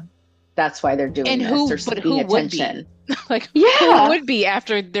Jehovah. That's why they're doing And this. They're but seeking who would be? attention. Like, who Yeah. would be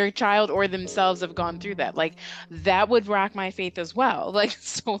after their child or themselves have gone through that? Like, that would rock my faith as well. Like,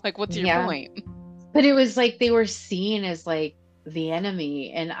 so, like, what's your Yeah. point? But it was like they were seen as the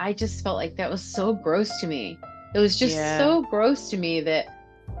enemy. And I just felt like that was so gross to me. It was just Yeah. so gross to me that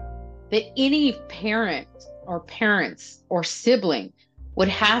any parent or parents or sibling would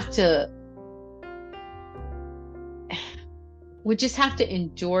just have to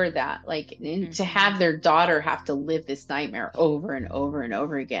endure that, and to have their daughter have to live this nightmare over and over and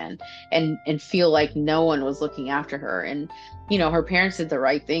over again, and feel like no one was looking after her. And her parents did the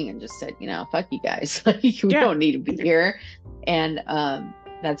right thing and just said, fuck you guys, like, we Yeah. don't need to be here. And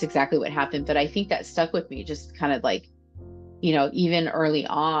that's exactly what happened. But I think that stuck with me, just kind of even early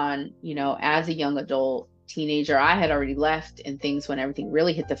on, as a young adult teenager, I had already left and things when everything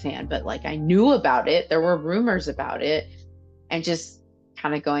really hit the fan, but I knew about it, there were rumors about it, and just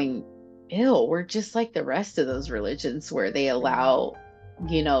kind of going, ew, we're just like the rest of those religions where they allow,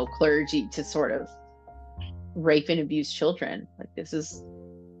 clergy to sort of rape and abuse children. Like, this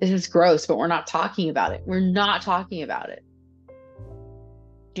is gross, but we're not talking about it. We're not talking about it.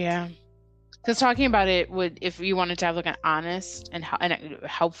 Yeah. Because talking about it would, if you wanted to have an honest and a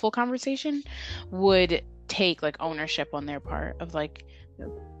helpful conversation, would take ownership on their part of Of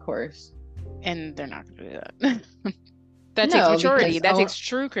course. and they're not going to do that. That takes No, maturity. because That takes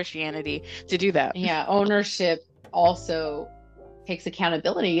true Christianity to do that. yeah, ownership also takes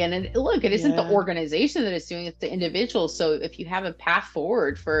accountability. And it isn't the Yeah. organization that is doing it, it's the individual. So if you have a path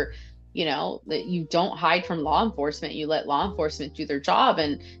forward for, that you don't hide from law enforcement, you let law enforcement do their job.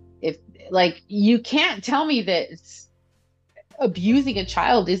 And if you can't tell me that abusing a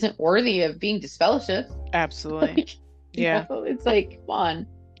child isn't worthy of being disfellowshipped. Absolutely. Yeah. It's come on.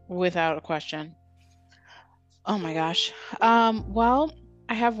 Without a question. Oh my gosh. Well,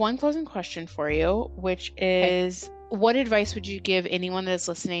 I have one closing question for you, which is, what advice would you give anyone that is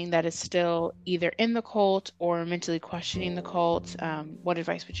listening that is still either in the cult or mentally questioning the cult? What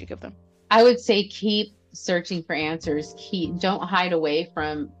advice would you give them? I would say keep searching for answers. Don't hide away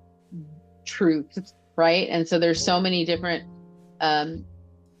from truth, right? And so there's so many different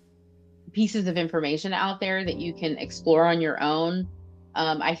pieces of information out there that you can explore on your own.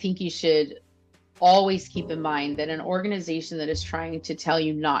 I think you should always keep in mind that an organization that is trying to tell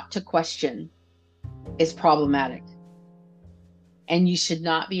you not to question is problematic. And you should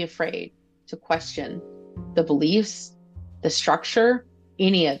not be afraid to question the beliefs, the structure,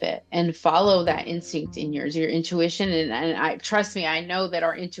 any of it, and follow that instinct in your intuition. And I trust me, I know that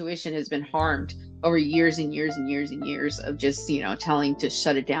our intuition has been harmed over years and years and years and years of just, telling to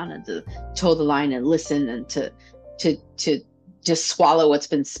shut it down and to toe the line and listen and to just swallow what's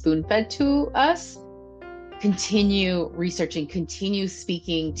been spoon-fed to us. Continue researching, continue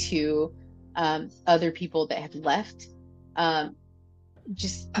speaking to other people that have left.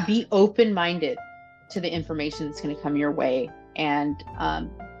 Just be open-minded to the information that's going to come your way. And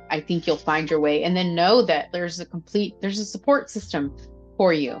I think you'll find your way. And then know that there's a support system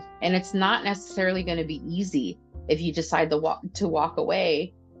for you. And it's not necessarily going to be easy. if you decide to walk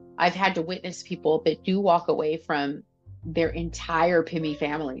away. I've had to witness people that do walk away from their entire PIMI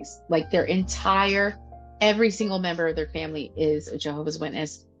families, like every single member of their family is a Jehovah's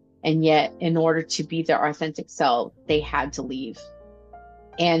Witness. And yet, in order to be their authentic self, they had to leave.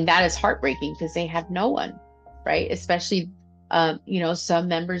 And that is heartbreaking because they have no one, right? Especially, some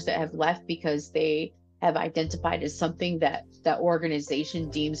members that have left because they have identified as something that that organization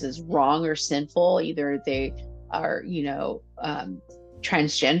deems as wrong or sinful. Either they are,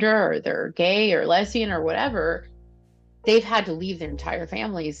 transgender, or they're gay or lesbian or whatever. They've had to leave their entire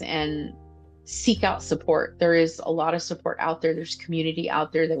families and seek out support. There is a lot of support out there. There's community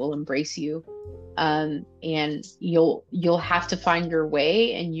out there that will embrace you. And you'll have to find your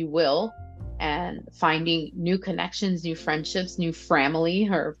way, and you will, and finding new connections, new friendships, new family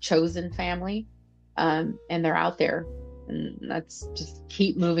or chosen family. And they're out there, and that's just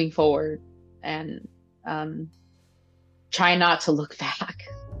keep moving forward and try not to look back.